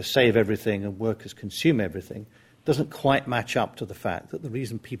save everything and workers consume everything, doesn't quite match up to the fact that the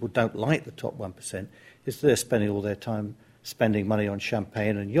reason people don't like the top 1% is they're spending all their time spending money on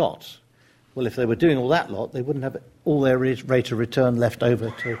champagne and yachts. Well, if they were doing all that lot, they wouldn't have all their rate of return left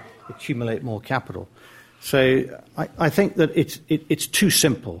over to accumulate more capital. So I think that it's too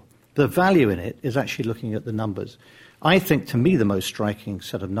simple. The value in it is actually looking at the numbers. I think, to me, the most striking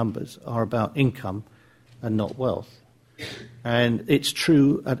set of numbers are about income and not wealth. And it's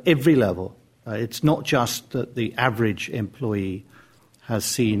true at every level. It's not just that the average employee has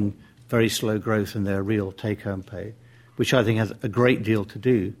seen very slow growth in their real take-home pay, which I think has a great deal to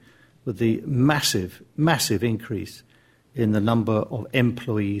do with the massive, massive increase in the number of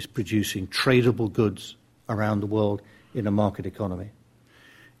employees producing tradable goods around the world in a market economy.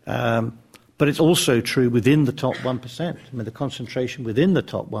 But it's also true within the top 1%. The concentration within the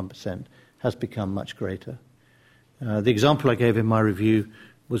top 1% has become much greater. The example I gave in my review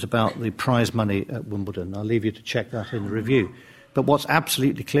was about the prize money at Wimbledon. I'll leave you to check that in the review. But what's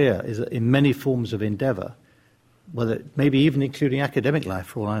absolutely clear is that in many forms of endeavour, whether maybe even including academic life,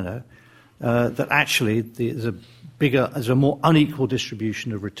 for all I know, that actually there's a more unequal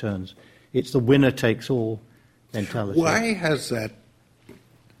distribution of returns. It's the winner-takes-all mentality.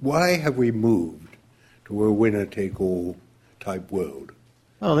 Why have we moved to a winner-take-all type world?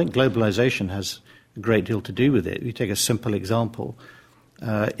 Well, I think globalisation has a great deal to do with it. You take a simple example.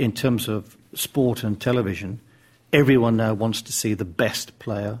 In terms of sport and television, everyone now wants to see the best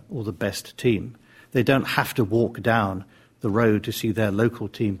player or the best team. They don't have to walk down the road to see their local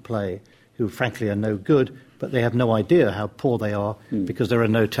team play, who frankly are no good, but they have no idea how poor they are because there are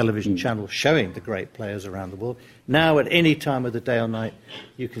no television channels showing the great players around the world. Now, at any time of the day or night,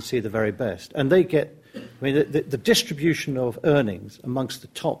 you can see the very best. And they get, the distribution of earnings amongst the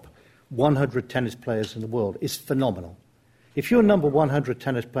top 100 tennis players in the world is phenomenal. If you're number 100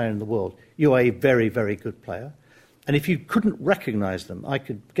 tennis player in the world, you are a very, very good player. And if you couldn't recognise them, I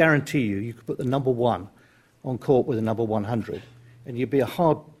could guarantee you could put the number 1 on court with the number 100, and you'd be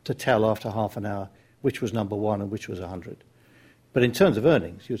hard to tell after half an hour which was number 1 and which was 100. But in terms of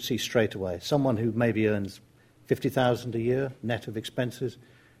earnings, you'd see straight away someone who maybe earns $50,000 a year net of expenses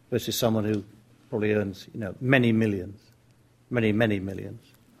versus someone who probably earns many millions, many, many millions.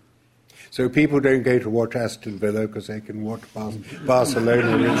 So people don't go to watch Aston Villa because they can watch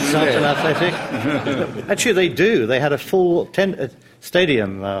Barcelona instead. Athletic. Actually, they do. They had a full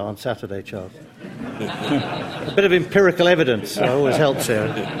stadium on Saturday, Charles. A bit of empirical evidence always helps here.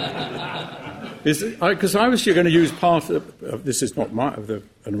 Because I was going to use part of this is not an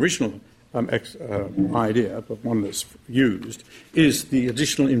original idea, but one that's used, is the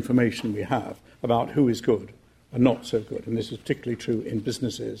additional information we have about who is good and not so good. And this is particularly true in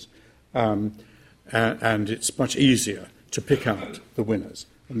businesses. And it's much easier to pick out the winners.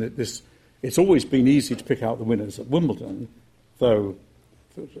 And it's always been easy to pick out the winners at Wimbledon, though.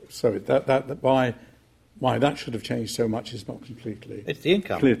 So that by why that should have changed so much is not completely It's the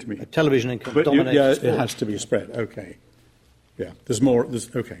income. clear to me. Television income But dominates it has to be spread. Okay. Yeah, there's more.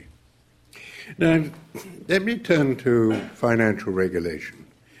 Okay. Now, let me turn to financial regulation.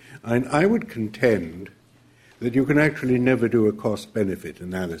 And I would contend that you can actually never do a cost-benefit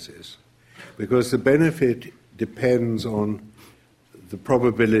analysis because the benefit depends on the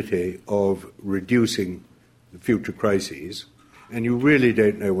probability of reducing the future crises, and you really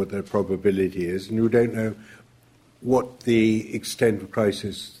don't know what that probability is, and you don't know what the extent of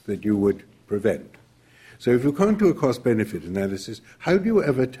crisis that you would prevent. So if you can't do a cost-benefit analysis, how do you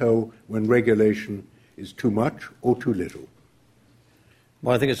ever tell when regulation is too much or too little?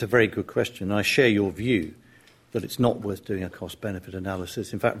 Well, I think it's a very good question. I share your view that it's not worth doing a cost-benefit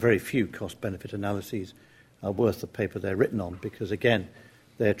analysis. In fact, very few cost-benefit analyses are worth the paper they're written on because, again,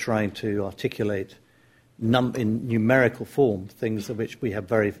 they're trying to articulate in numerical form things of which we have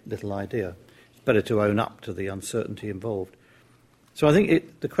very little idea. It's better to own up to the uncertainty involved. So I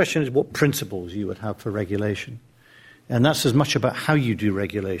think the question is what principles you would have for regulation. And that's as much about how you do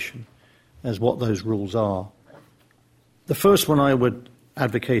regulation as what those rules are. The first one I would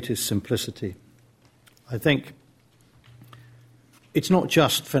advocate is simplicity. I think it's not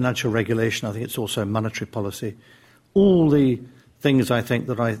just financial regulation, I think it's also monetary policy. All the things I think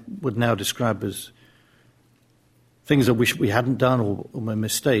that I would now describe as things I wish we hadn't done or my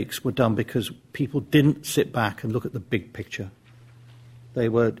mistakes were done because people didn't sit back and look at the big picture. They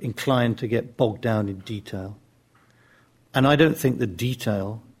were inclined to get bogged down in detail. And I don't think the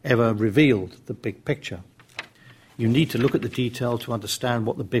detail ever revealed the big picture. You need to look at the detail to understand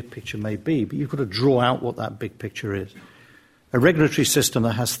what the big picture may be, but you've got to draw out what that big picture is. A regulatory system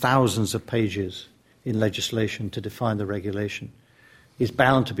that has thousands of pages in legislation to define the regulation is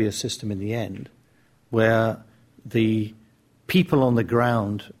bound to be a system in the end where the people on the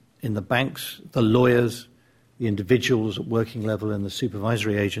ground in the banks, the lawyers, the individuals at working level and the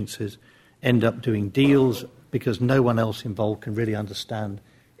supervisory agencies end up doing deals because no one else involved can really understand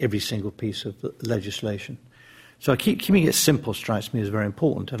every single piece of the legislation. So keeping it simple strikes me as very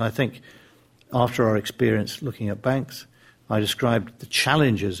important. And I think after our experience looking at banks, I described the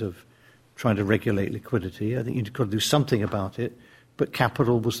challenges of trying to regulate liquidity. I think you've got to do something about it, but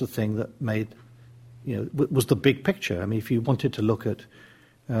capital was the thing that was the big picture. I mean, if you wanted to look at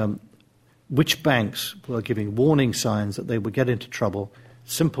which banks were giving warning signs that they would get into trouble,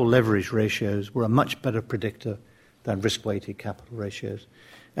 simple leverage ratios were a much better predictor than risk-weighted capital ratios.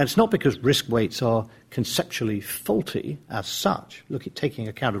 And it's not because risk weights are conceptually faulty as such. Look, at taking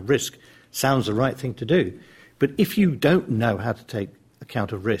account of risk sounds the right thing to do. But if you don't know how to take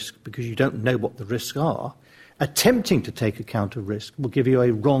account of risk because you don't know what the risks are, attempting to take account of risk will give you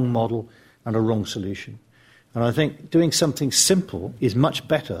a wrong model and a wrong solution. And I think doing something simple is much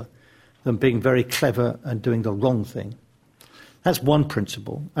better than being very clever and doing the wrong thing. That's one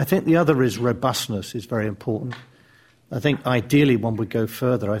principle. I think the other is robustness is very important. I think ideally one would go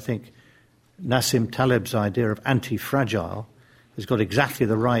further. I think Nassim Taleb's idea of anti-fragile has got exactly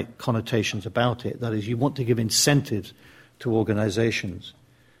the right connotations about it. That is, you want to give incentives to organizations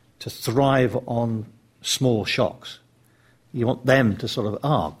to thrive on small shocks. You want them to sort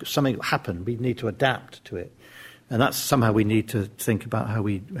of, something happened, we need to adapt to it. And that's somehow we need to think about how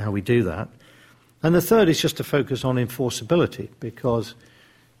we do that. And the third is just to focus on enforceability because,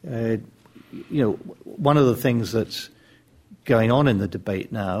 one of the things that's going on in the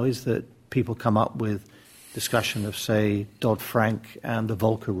debate now is that people come up with discussion of, say, Dodd-Frank and the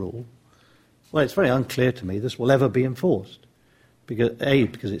Volcker rule. Well, it's very unclear to me this will ever be enforced. Because, A,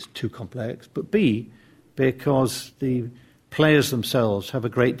 because it's too complex, but B, because the players themselves have a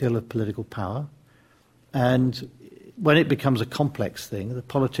great deal of political power. And when it becomes a complex thing, the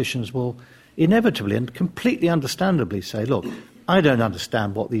politicians will inevitably and completely understandably say, look, I don't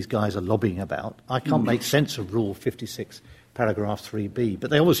understand what these guys are lobbying about. I can't make sense of Rule 56, paragraph 3b, but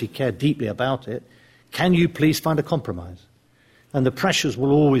they obviously care deeply about it. Can you please find a compromise? And the pressures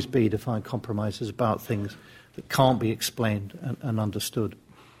will always be to find compromises about things that can't be explained and understood.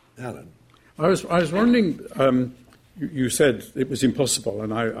 Alan? I was wondering, you said it was impossible,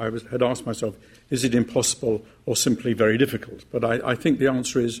 and I had asked myself, is it impossible or simply very difficult? But I think the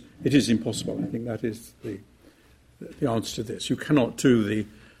answer is it is impossible. I think that is the answer to this. You cannot do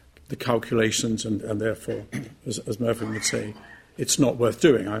the calculations, and therefore, as Mervyn would say, it's not worth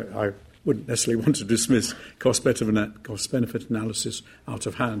doing. I wouldn't necessarily want to dismiss cost-benefit analysis out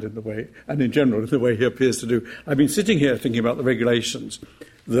of hand in the way, and in general, in the way he appears to do. I've been sitting here thinking about the regulations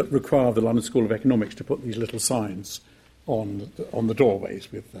that require the London School of Economics to put these little signs on the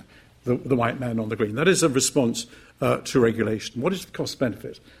doorways with the white man on the green. That is a response to regulation. What is the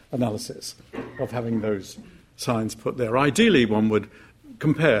cost-benefit analysis of having those signs put there? Ideally, one would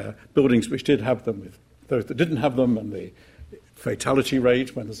compare buildings which did have them with those that didn't have them, and the fatality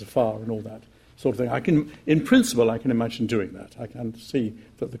rate when there's a fire and all that sort of thing. In principle, I can imagine doing that. I can see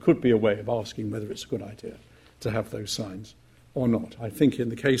that there could be a way of asking whether it's a good idea to have those signs or not. I think in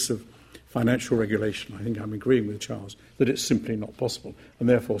the case of financial regulation, I think I'm agreeing with Charles that it's simply not possible, and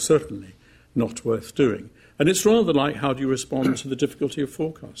therefore certainly not worth doing. And it's rather like, how do you respond to the difficulty of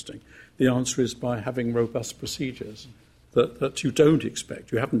forecasting? The answer is by having robust procedures that you don't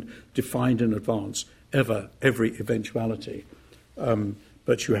expect. You haven't defined in advance every eventuality,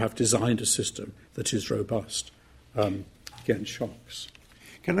 but you have designed a system that is robust against shocks.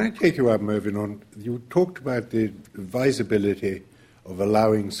 Can I take you up, Mervyn, on, you talked about the advisability of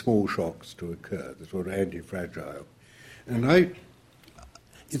allowing small shocks to occur, the sort of anti-fragile. And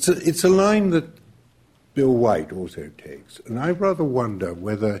it's a line that Bill White also takes, and I rather wonder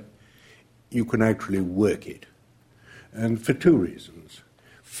whether you can actually work it, and for two reasons.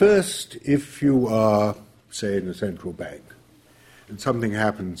 First, if you are, say, in a central bank, and something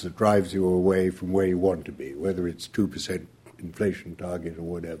happens that drives you away from where you want to be, whether it's 2% inflation target or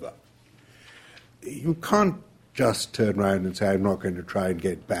whatever, you can't just turn around and say, I'm not going to try and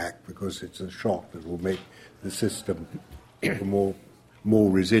get back because it's a shock that will make the system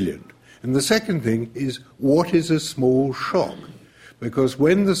more resilient. And the second thing is, what is a small shock? Because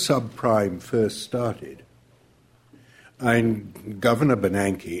when the subprime first started, and Governor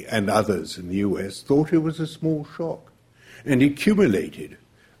Bernanke and others in the US thought it was a small shock, and accumulated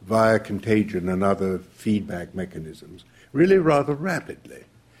via contagion and other feedback mechanisms really rather rapidly.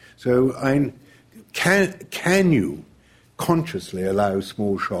 So can you consciously allow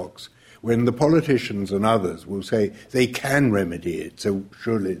small shocks when the politicians and others will say they can remedy it, so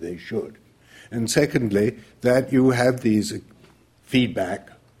surely they should? And secondly, that you have these feedback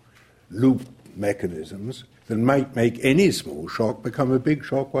loop mechanisms that might make any small shock become a big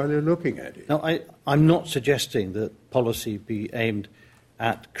shock while you're looking at it. Now, I'm not suggesting that policy be aimed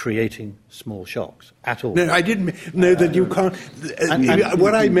at creating small shocks at all. No, I didn't know that you can't.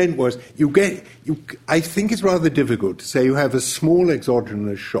 What I meant was, I think it's rather difficult to say you have a small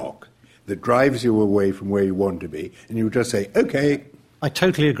exogenous shock that drives you away from where you want to be, and you just say, okay. I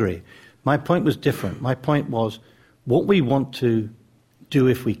totally agree. My point was different. My point was what we want to do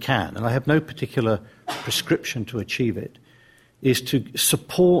if we can, and I have no particular prescription to achieve it, is to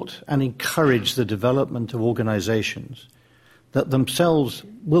support and encourage the development of organizations that themselves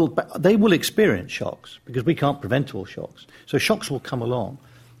will experience shocks, because we can't prevent all shocks. So shocks will come along.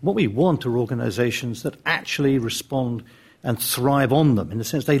 What we want are organizations that actually respond and thrive on them, in the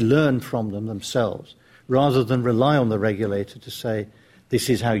sense they learn from them themselves, rather than rely on the regulator to say, this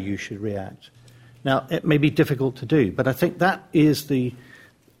is how you should react. Now, it may be difficult to do, but I think that is the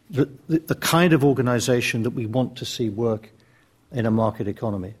kind of organization that we want to see work in a market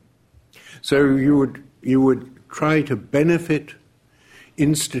economy. So you would try to benefit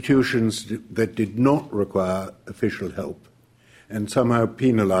institutions that did not require official help, and somehow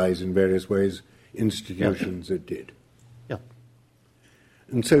penalize in various ways institutions that did. Yeah.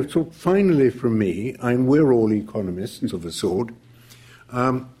 And so finally, from me, we're all economists of a sort,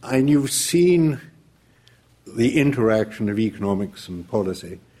 and you've seen the interaction of economics and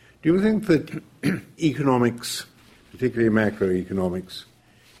policy. Do you think that economics, particularly macroeconomics,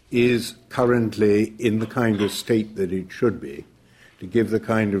 is currently in the kind of state that it should be, to give the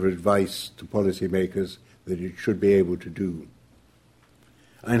kind of advice to policymakers that it should be able to do?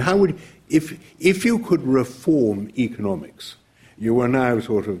 And how would, if you could reform economics, you are now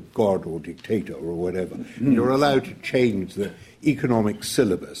sort of God or dictator or whatever, you're allowed to change the economic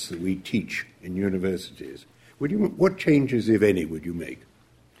syllabus that we teach in universities, what changes, if any, would you make?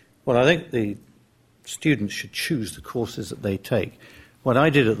 Well, I think the students should choose the courses that they take. What I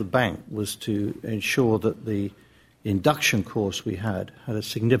did at the bank was to ensure that the induction course we had a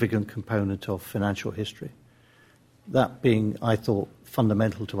significant component of financial history. That being, I thought,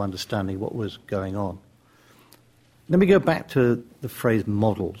 fundamental to understanding what was going on. Let me go back to the phrase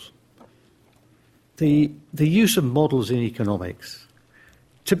models. The use of models in economics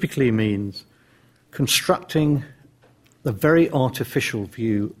typically means constructing the very artificial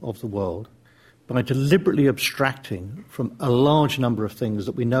view of the world by deliberately abstracting from a large number of things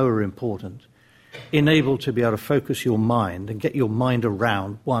that we know are important, enabled to be able to focus your mind and get your mind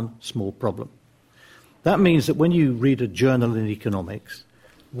around one small problem. That means that when you read a journal in economics,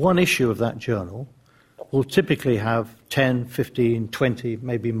 one issue of that journal will typically have 10, 15, 20,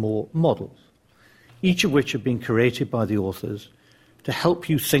 maybe more models, each of which have been created by the authors to help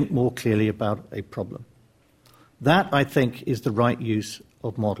you think more clearly about a problem. That, I think, is the right use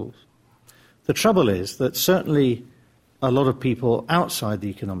of models. The trouble is that certainly a lot of people outside the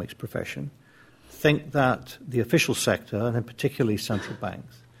economics profession think that the official sector, and in particularly central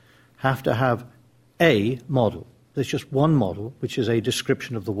banks, have to have a model. There's just one model, which is a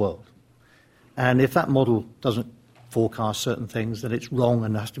description of the world. And if that model doesn't forecast certain things, then it's wrong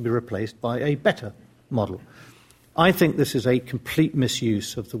and has to be replaced by a better model. I think this is a complete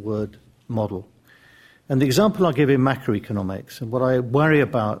misuse of the word model. And the example I'll give in macroeconomics, and what I worry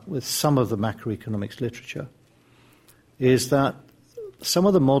about with some of the macroeconomics literature, is that some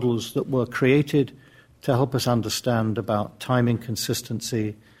of the models that were created to help us understand about timing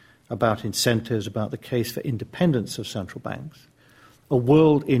consistency, about incentives, about the case for independence of central banks, a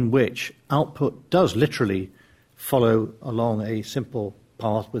world in which output does literally follow along a simple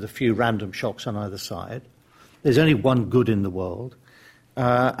path with a few random shocks on either side. There's only one good in the world,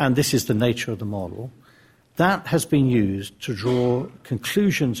 and this is the nature of the model. That has been used to draw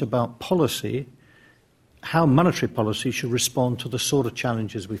conclusions about policy, how monetary policy should respond to the sort of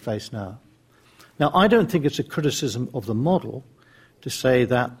challenges we face now. Now, I don't think it's a criticism of the model to say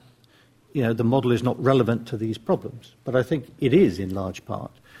that the model is not relevant to these problems, but I think it is in large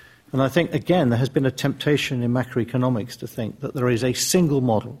part. And I think, again, there has been a temptation in macroeconomics to think that there is a single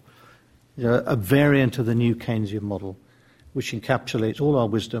model, a variant of the new Keynesian model, which encapsulates all our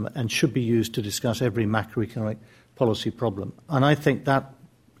wisdom and should be used to discuss every macroeconomic policy problem. And I think that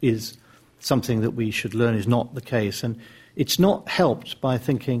is something that we should learn is not the case. And it's not helped by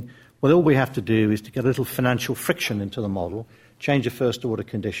thinking, well, all we have to do is to get a little financial friction into the model, change a first-order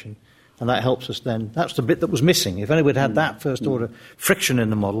condition, and that helps us then. That's the bit that was missing. If only we'd had that first-order friction in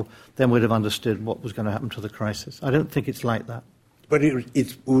the model, then we'd have understood what was going to happen to the crisis. I don't think it's like that. But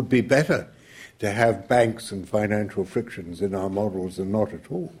it would be better to have banks and financial frictions in our models than not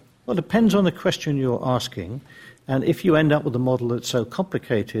at all. Well, it depends on the question you're asking. And if you end up with a model that's so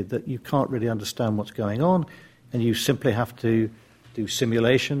complicated that you can't really understand what's going on, and you simply have to do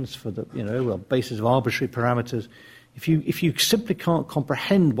simulations for the, basis of arbitrary parameters, if you simply can't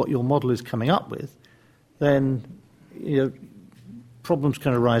comprehend what your model is coming up with, then problems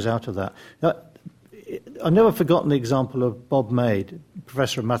can arise out of that. Now, I've never forgotten the example of Bob Maid,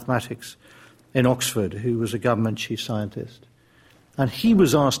 professor of mathematics in Oxford, who was a government chief scientist. And he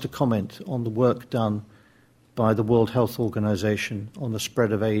was asked to comment on the work done by the World Health Organization on the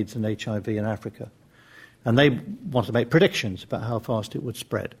spread of AIDS and HIV in Africa. And they wanted to make predictions about how fast it would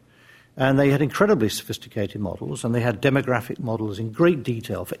spread. And they had incredibly sophisticated models, and they had demographic models in great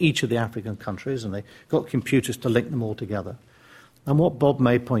detail for each of the African countries, and they got computers to link them all together. And what Bob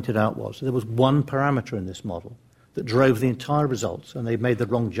May pointed out was there was one parameter in this model that drove the entire results, and they made the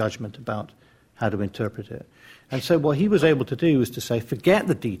wrong judgment about how to interpret it. And so what he was able to do was to say, forget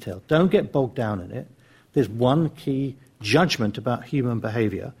the detail, don't get bogged down in it. There's one key judgment about human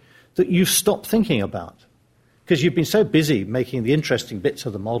behavior that you've stopped thinking about, because you've been so busy making the interesting bits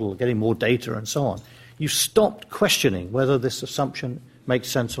of the model, getting more data and so on. You've stopped questioning whether this assumption makes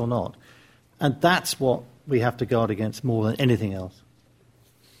sense or not. And that's what we have to guard against more than anything else.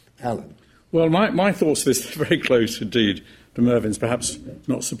 Alan. Well, my thoughts on this are very close indeed to Mervyn's, perhaps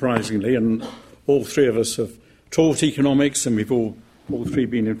not surprisingly, and all three of us have taught economics, and we've all three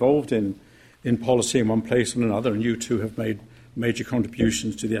been involved in policy in one place or another, and you two have made major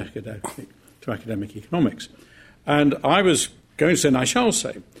contributions to the academic economics. And I was going to say, and I shall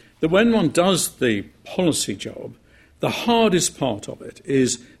say, that when one does the policy job, the hardest part of it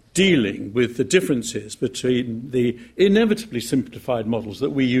is dealing with the differences between the inevitably simplified models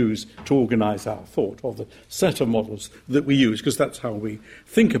that we use to organise our thought, or the set of models that we use, because that's how we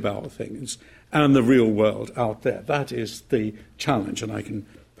think about things, and the real world out there. That is the challenge, and I can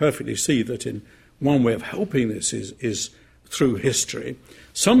perfectly see that in one way of helping this is through history.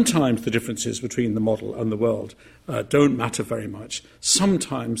 Sometimes the differences between the model and the world don't matter very much.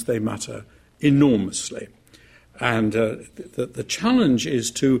 Sometimes they matter enormously. And the challenge is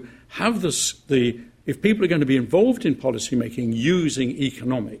to have if people are going to be involved in policy making using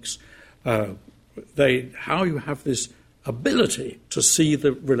economics, how you have this ability to see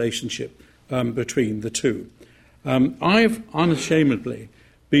the relationship between the two. I've unashamedly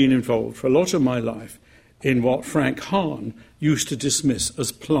been involved for a lot of my life in what Frank Hahn used to dismiss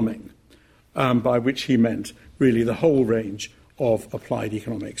as plumbing, by which he meant really the whole range of applied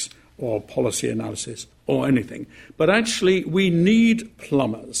economics or policy analysis or anything. But actually, we need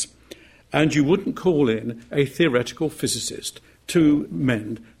plumbers, and you wouldn't call in a theoretical physicist to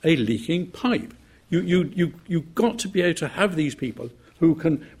mend a leaking pipe. You've got to be able to have these people who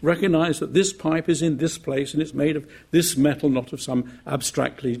can recognise that this pipe is in this place and it's made of this metal, not of some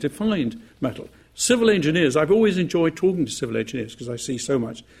abstractly defined metal. Civil engineers, I've always enjoyed talking to civil engineers because I see so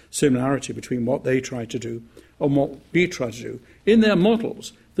much similarity between what they try to do and what we try to do. In their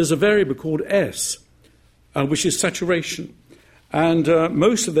models, there's a variable called S, which is saturation. And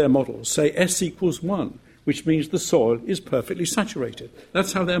most of their models say S equals 1, which means the soil is perfectly saturated.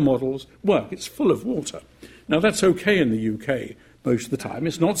 That's how their models work. It's full of water. Now, that's okay in the UK most of the time.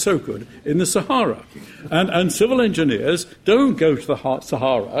 It's not so good in the Sahara. And civil engineers don't go to the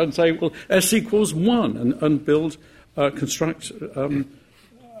Sahara and say, well, S equals 1 and construct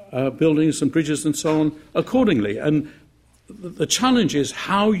buildings and bridges and so on accordingly. And the challenge is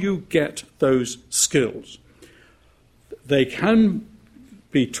how you get those skills. They can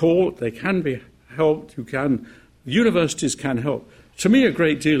be taught, they can be helped, universities can help. To me, a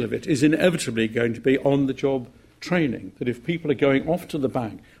great deal of it is inevitably going to be on-the-job training, that if people are going off to the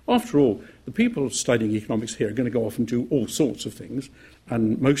bank, after all, the people studying economics here are going to go off and do all sorts of things,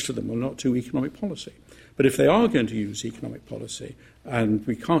 and most of them will not do economic policy. But if they are going to use economic policy, and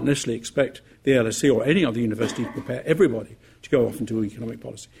we can't necessarily expect the LSE or any other university to prepare everybody to go off and do economic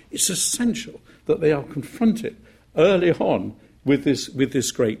policy, it's essential that they are confronted early on with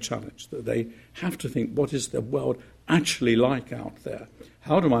this great challenge, that they have to think, what is the world actually like out there?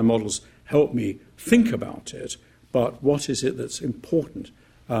 How do my models help me think about it? But what is it that's important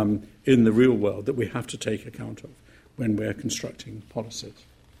in the real world that we have to take account of when we're constructing policies?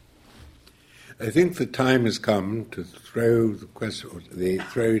 I think the time has come to throw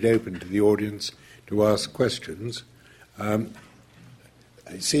throw it open to the audience to ask questions. I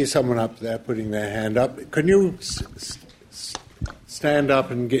see someone up there putting their hand up. Can you stand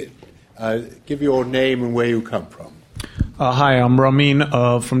up and give your name and where you come from? Hi, I'm Ramin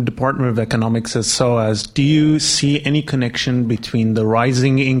from Department of Economics at SOAS. Do you see any connection between the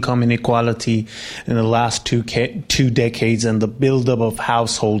rising income inequality in the last two decades and the buildup of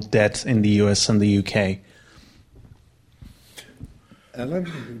household debt in the US and the UK? Alan,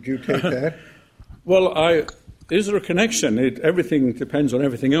 would you take that? Well, is there a connection? Everything depends on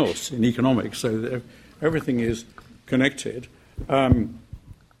everything else in economics, so everything is connected.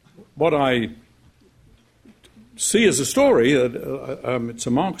 What I see as a story, it's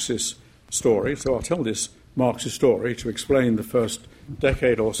a Marxist story, so I'll tell this Marxist story to explain the first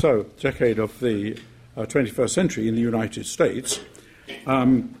decade of the 21st century in the United States,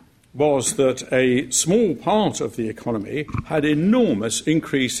 was that a small part of the economy had enormous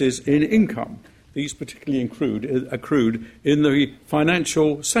increases in income. These particularly accrued in the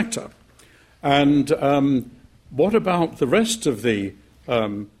financial sector. And what about the rest of the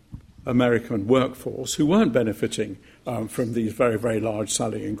American workforce who weren't benefiting from these very, very large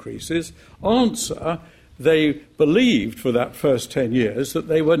salary increases? Answer, they believed for that first 10 years that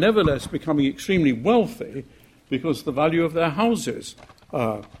they were nevertheless becoming extremely wealthy because the value of their houses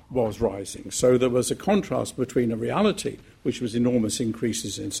was rising. So there was a contrast between a reality, which was enormous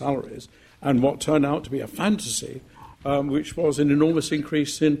increases in salaries, and what turned out to be a fantasy, which was an enormous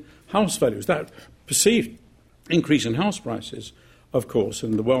increase in house values. That perceived increase in house prices, of course,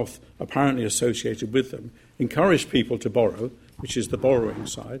 and the wealth apparently associated with them, encouraged people to borrow, which is the borrowing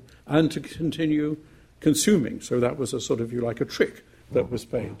side, and to continue consuming. So that was a sort of, a trick that was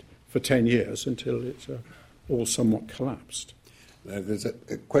played for 10 years until it all somewhat collapsed. There's a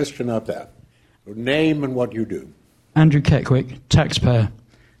question up there. Your name and what you do. Andrew Keckwick, taxpayer.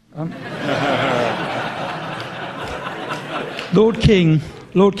 Lord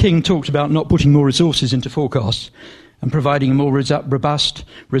King talked about not putting more resources into forecasts and providing a more robust,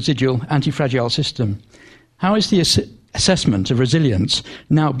 residual, anti-fragile system. How is the assessment of resilience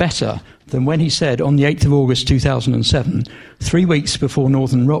now better than when he said on the 8th of August 2007, 3 weeks before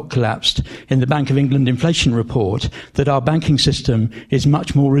Northern Rock collapsed, in the Bank of England inflation report, that our banking system is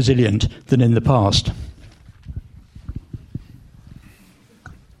much more resilient than in the past?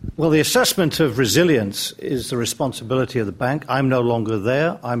 Well, the assessment of resilience is the responsibility of the bank. I'm no longer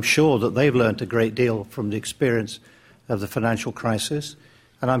there. I'm sure that they've learnt a great deal from the experience of the financial crisis,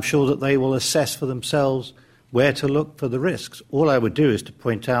 and I'm sure that they will assess for themselves where to look for the risks. All I would do is to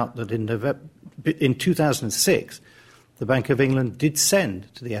point out that in 2006, the Bank of England did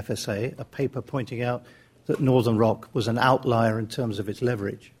send to the FSA a paper pointing out that Northern Rock was an outlier in terms of its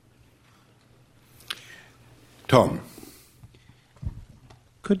leverage. Tom.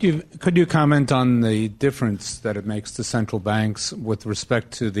 Could you comment on the difference that it makes to central banks with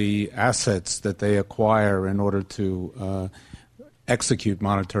respect to the assets that they acquire in order to execute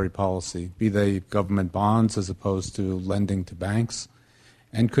monetary policy, be they government bonds as opposed to lending to banks?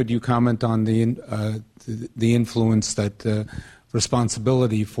 And could you comment on the influence that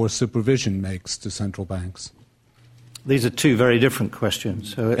responsibility for supervision makes to central banks? These are two very different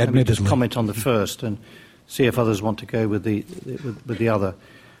questions. So let me just comment on the first and see if others want to go with the other.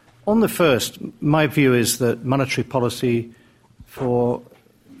 On the first, my view is that monetary policy for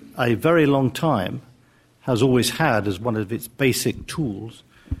a very long time has always had as one of its basic tools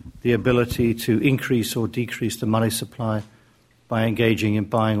the ability to increase or decrease the money supply by engaging in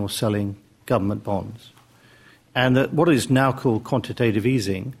buying or selling government bonds. And that what is now called quantitative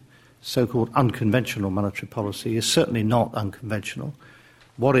easing, so-called unconventional monetary policy, is certainly not unconventional.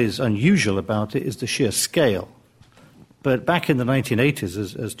 What is unusual about it is the sheer scale. But back in the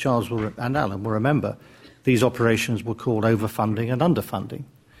 1980s, as Charles and Alan will remember, these operations were called overfunding and underfunding.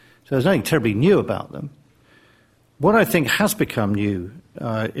 So there's nothing terribly new about them. What I think has become new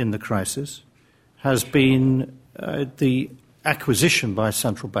in the crisis has been the acquisition by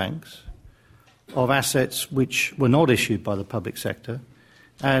central banks of assets which were not issued by the public sector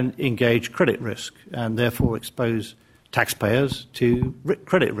and engage credit risk and therefore expose taxpayers to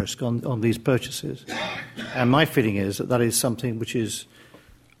credit risk on these purchases. And my feeling is that that is something which is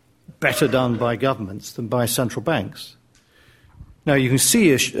better done by governments than by central banks. Now, you can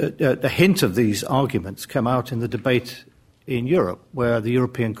see a hint of these arguments come out in the debate in Europe, where the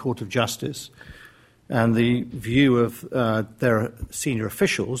European Court of Justice and the view of their senior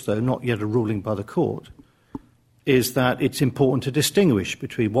officials, though not yet a ruling by the court, is that it's important to distinguish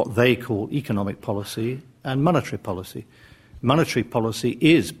between what they call economic policy and monetary policy. Monetary policy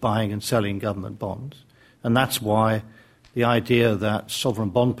is buying and selling government bonds, and that's why the idea that sovereign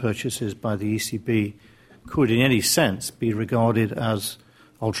bond purchases by the ECB could in any sense be regarded as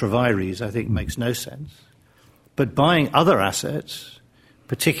ultra vires, I think makes no sense. But buying other assets,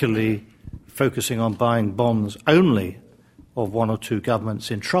 particularly focusing on buying bonds only of one or two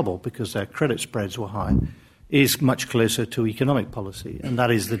governments in trouble because their credit spreads were high, is much closer to economic policy. And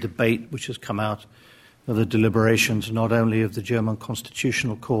that is the debate which has come out of the deliberations not only of the German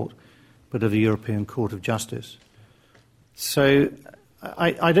Constitutional Court, but of the European Court of Justice. So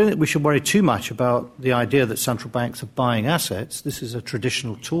I don't think we should worry too much about the idea that central banks are buying assets. This is a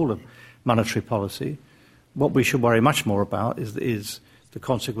traditional tool of monetary policy. What we should worry much more about is the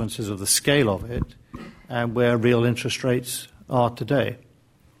consequences of the scale of it and where real interest rates are today.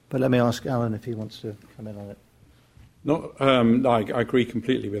 But let me ask Alan if he wants to come in on it. No, I agree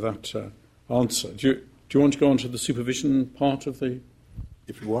completely with that answer. Do you want to go on to the supervision part of the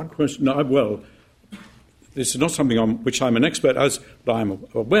if you want question? No, well, this is not something on which I'm an expert, but I'm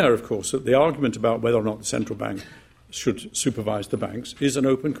aware, of course, that the argument about whether or not the central bank should supervise the banks is an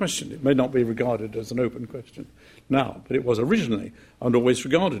open question. It may not be regarded as an open question now, but it was originally and always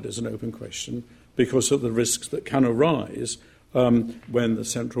regarded as an open question because of the risks that can arise when the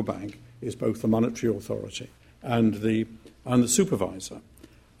central bank is both the monetary authority and the supervisor.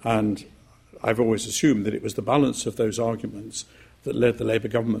 And I've always assumed that it was the balance of those arguments that led the Labour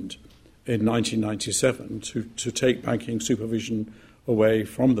government in 1997 to take banking supervision away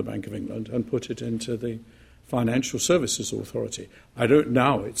from the Bank of England and put it into the Financial Services Authority. I don't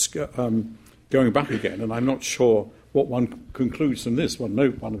now. It's going back again, and I'm not sure what one concludes from this.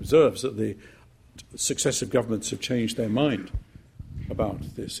 One observes that the successive governments have changed their mind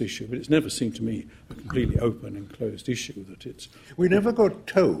about this issue, but it's never seemed to me a completely open and closed issue. That it's we never got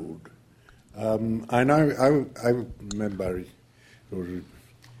told. I remember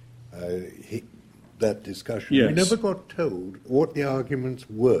that discussion. Yes. We never got told what the arguments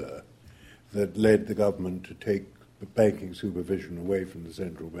were that led the government to take the banking supervision away from the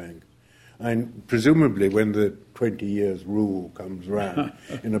central bank. And presumably when the 20 years rule comes round,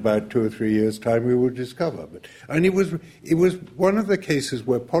 in about 2 or 3 years' time, we will discover. And it was one of the cases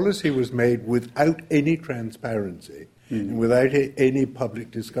where policy was made without any transparency and without any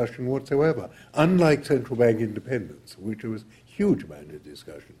public discussion whatsoever, unlike central bank independence, which was a huge amount of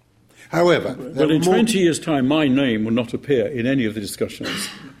discussion. However, well, in 20 years' time, my name will not appear in any of the discussions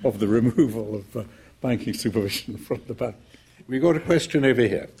of the removal of banking supervision from the bank. We've got a question over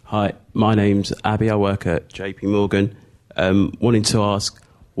here. Hi, my name's Abby. I work at JP Morgan. Wanting to ask,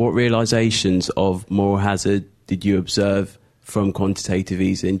 what realisations of moral hazard did you observe from quantitative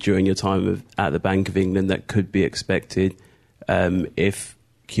easing during your time at the Bank of England that could be expected if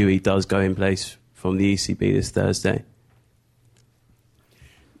QE does go in place from the ECB this Thursday?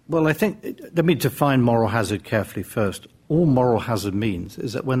 Well, I think, let me define moral hazard carefully first. All moral hazard means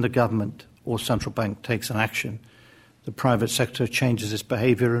is that when the government or central bank takes an action, the private sector changes its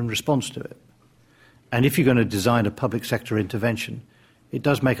behaviour in response to it. And if you're going to design a public sector intervention, it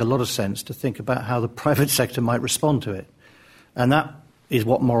does make a lot of sense to think about how the private sector might respond to it. And that is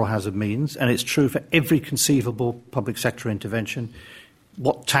what moral hazard means, and it's true for every conceivable public sector intervention.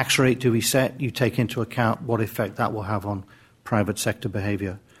 What tax rate do we set? You take into account what effect that will have on private sector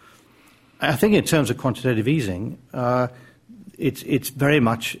behaviour. I think in terms of quantitative easing, it's very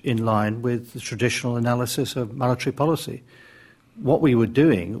much in line with the traditional analysis of monetary policy. What we were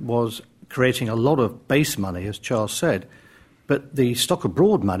doing was creating a lot of base money, as Charles said, but the stock of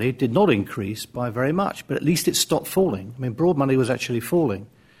broad money did not increase by very much, but at least it stopped falling. I mean, broad money was actually falling.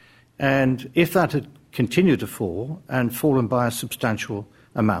 And if that had continued to fall and fallen by a substantial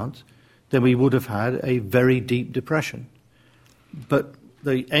amount, then we would have had a very deep depression. But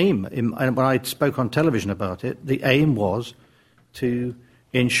the aim, and when I spoke on television about it, the aim was to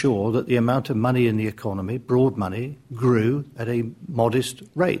ensure that the amount of money in the economy, broad money, grew at a modest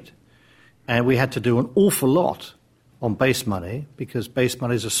rate. And we had to do an awful lot on base money, because base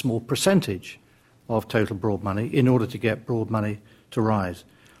money is a small percentage of total broad money, in order to get broad money to rise.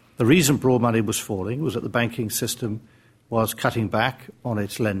 The reason broad money was falling was that the banking system was cutting back on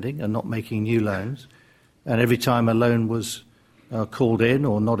its lending and not making new loans. And every time a loan was called in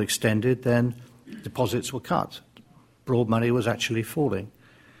or not extended, then deposits were cut. Broad money was actually falling.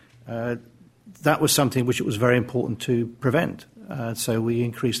 That was something which it was very important to prevent. So we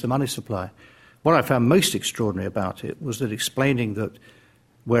increased the money supply. What I found most extraordinary about it was that explaining that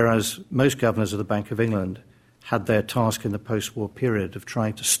whereas most governors of the Bank of England had their task in the post-war period of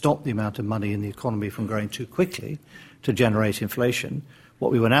trying to stop the amount of money in the economy from growing too quickly to generate inflation,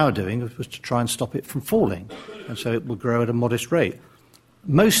 what we were now doing was to try and stop it from falling, and so it would grow at a modest rate.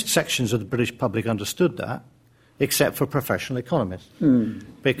 Most sections of the British public understood that, except for professional economists,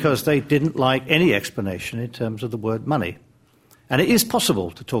 because they didn't like any explanation in terms of the word money. And it is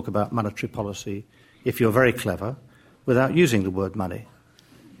possible to talk about monetary policy, if you're very clever, without using the word money.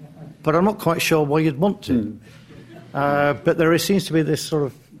 But I'm not quite sure why you'd want to. But there seems to be this sort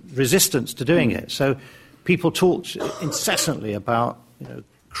of resistance to doing it. So people talked incessantly about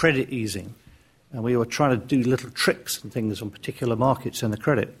credit easing. And we were trying to do little tricks and things on particular markets in the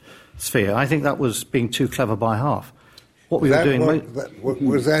credit sphere. I think that was being too clever by half. What we were doing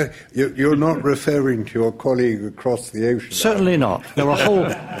was that you're not referring to your colleague across the ocean? Certainly not. There were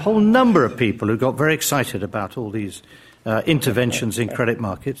a whole number of people who got very excited about all these interventions in credit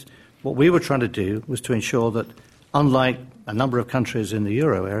markets. What we were trying to do was to ensure that, unlike a number of countries in the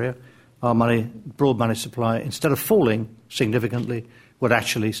euro area, our broad money supply, instead of falling significantly, would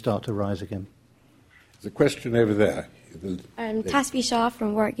actually start to rise again. There's a question over there. Tasvi Shah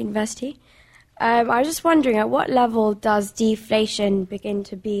from Warwick University. I was just wondering, at what level does deflation begin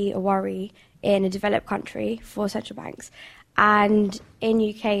to be a worry in a developed country for central banks? And in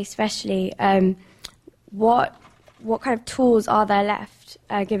UK especially, what kind of tools are there left,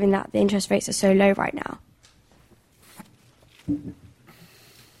 given that the interest rates are so low right now?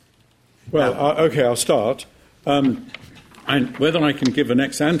 Well, okay, I'll start. And whether I can give an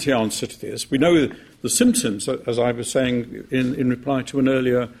ex-ante answer to this, we know the symptoms, as I was saying in reply to an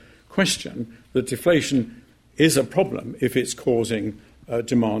earlier question, that deflation is a problem if it's causing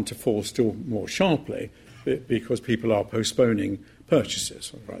demand to fall still more sharply because people are postponing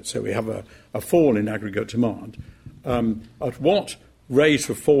purchases. Right? So we have a fall in aggregate demand. At what rate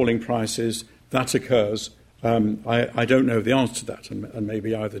of falling prices that occurs, I don't know the answer to that, and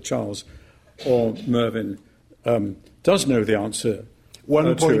maybe either Charles or Mervyn does know the answer.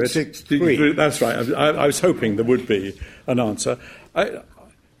 1.63. That's right. I was hoping there would be an answer.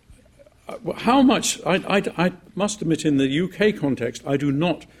 How much? I must admit, in the UK context, I do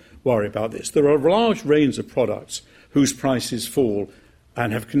not worry about this. There are a large range of products whose prices fall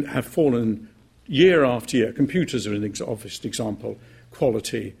and have fallen year after year. Computers are an obvious example.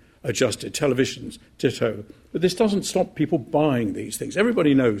 Quality adjusted televisions, ditto. But this doesn't stop people buying these things.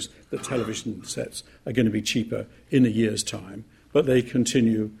 Everybody knows that television sets are going to be cheaper in a year's time, but they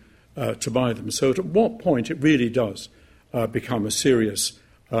continue to buy them. So at what point it really does become a serious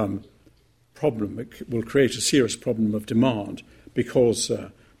problem, it will create a serious problem of demand because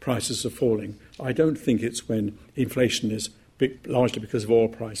prices are falling. I don't think it's when inflation is largely because of oil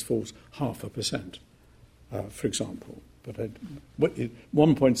price falls 0.5%, for example. But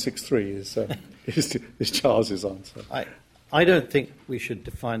 1.63 is Charles's answer. I don't think we should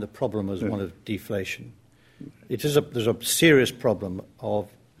define the problem as one of deflation. There's a serious problem of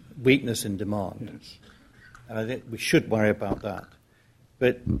weakness in demand. Yes. And I think we should worry about that.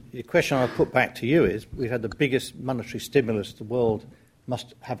 But the question I'll put back to you is, we've had the biggest monetary stimulus the world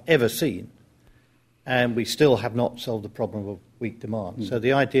must have ever seen, and we still have not solved the problem of weak demand. So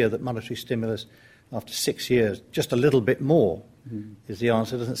the idea that monetary stimulus after 6 years, just a little bit more, is the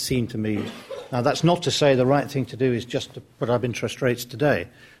answer, doesn't seem to me Now, that's not to say the right thing to do is just to put up interest rates today.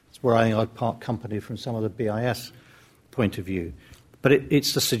 That's where I think I'd part company from some of the BIS point of view. But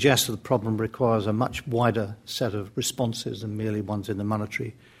it's to suggest that the problem requires a much wider set of responses than merely ones in the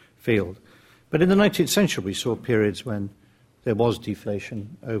monetary field. But in the 19th century, we saw periods when there was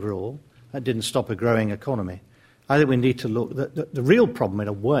deflation overall. That didn't stop a growing economy. I think we need to look... The real problem, in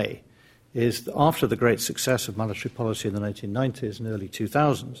a way, is that after the great success of monetary policy in the 1990s and early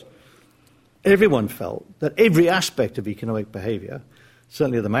 2000s, everyone felt that every aspect of economic behaviour,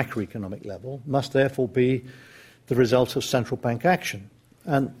 certainly at the macroeconomic level, must therefore be the result of central bank action,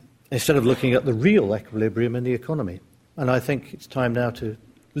 and instead of looking at the real equilibrium in the economy. And I think it's time now to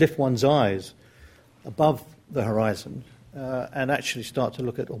lift one's eyes above the horizon and actually start to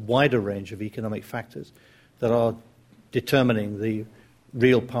look at a wider range of economic factors that are determining the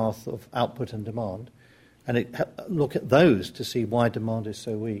real path of output and demand, and look at those to see why demand is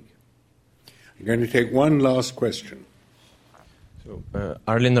so weak. I'm going to take one last question. So,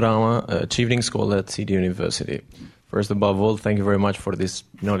 Arlene Rama, Chief Evening Scholar at City University. First, above all, thank you very much for this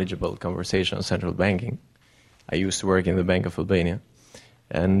knowledgeable conversation on central banking. I used to work in the Bank of Albania.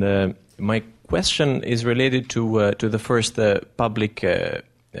 And my question is related to the first public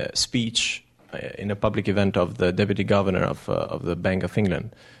speech in a public event of the Deputy Governor of the Bank of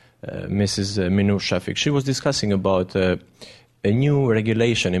England, Mrs. Minur Shafik. She was discussing about a new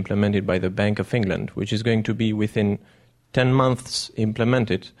regulation implemented by the Bank of England, which is going to be within 10 months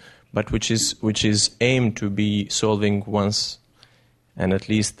implemented, but which is aimed to be solving once and at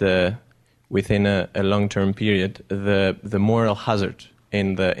least within a long-term period the moral hazard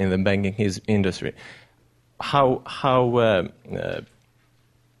in the banking industry. How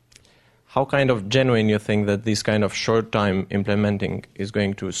kind of genuine you think that this kind of short time implementing is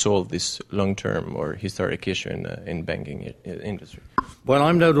going to solve this long-term or historic issue in banking industry? Well,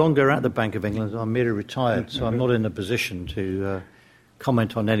 I'm no longer at the Bank of England. I'm merely retired, so I'm not in a position to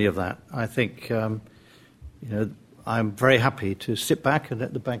comment on any of that. I think, I'm very happy to sit back and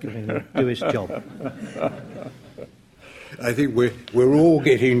let the Bank of England do its job. I think we're all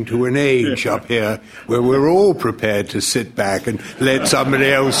getting to an age up here where we're all prepared to sit back and let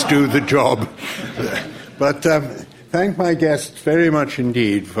somebody else do the job. But thank my guests very much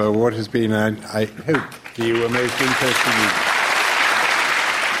indeed for what has been, I hope, the most interesting evening.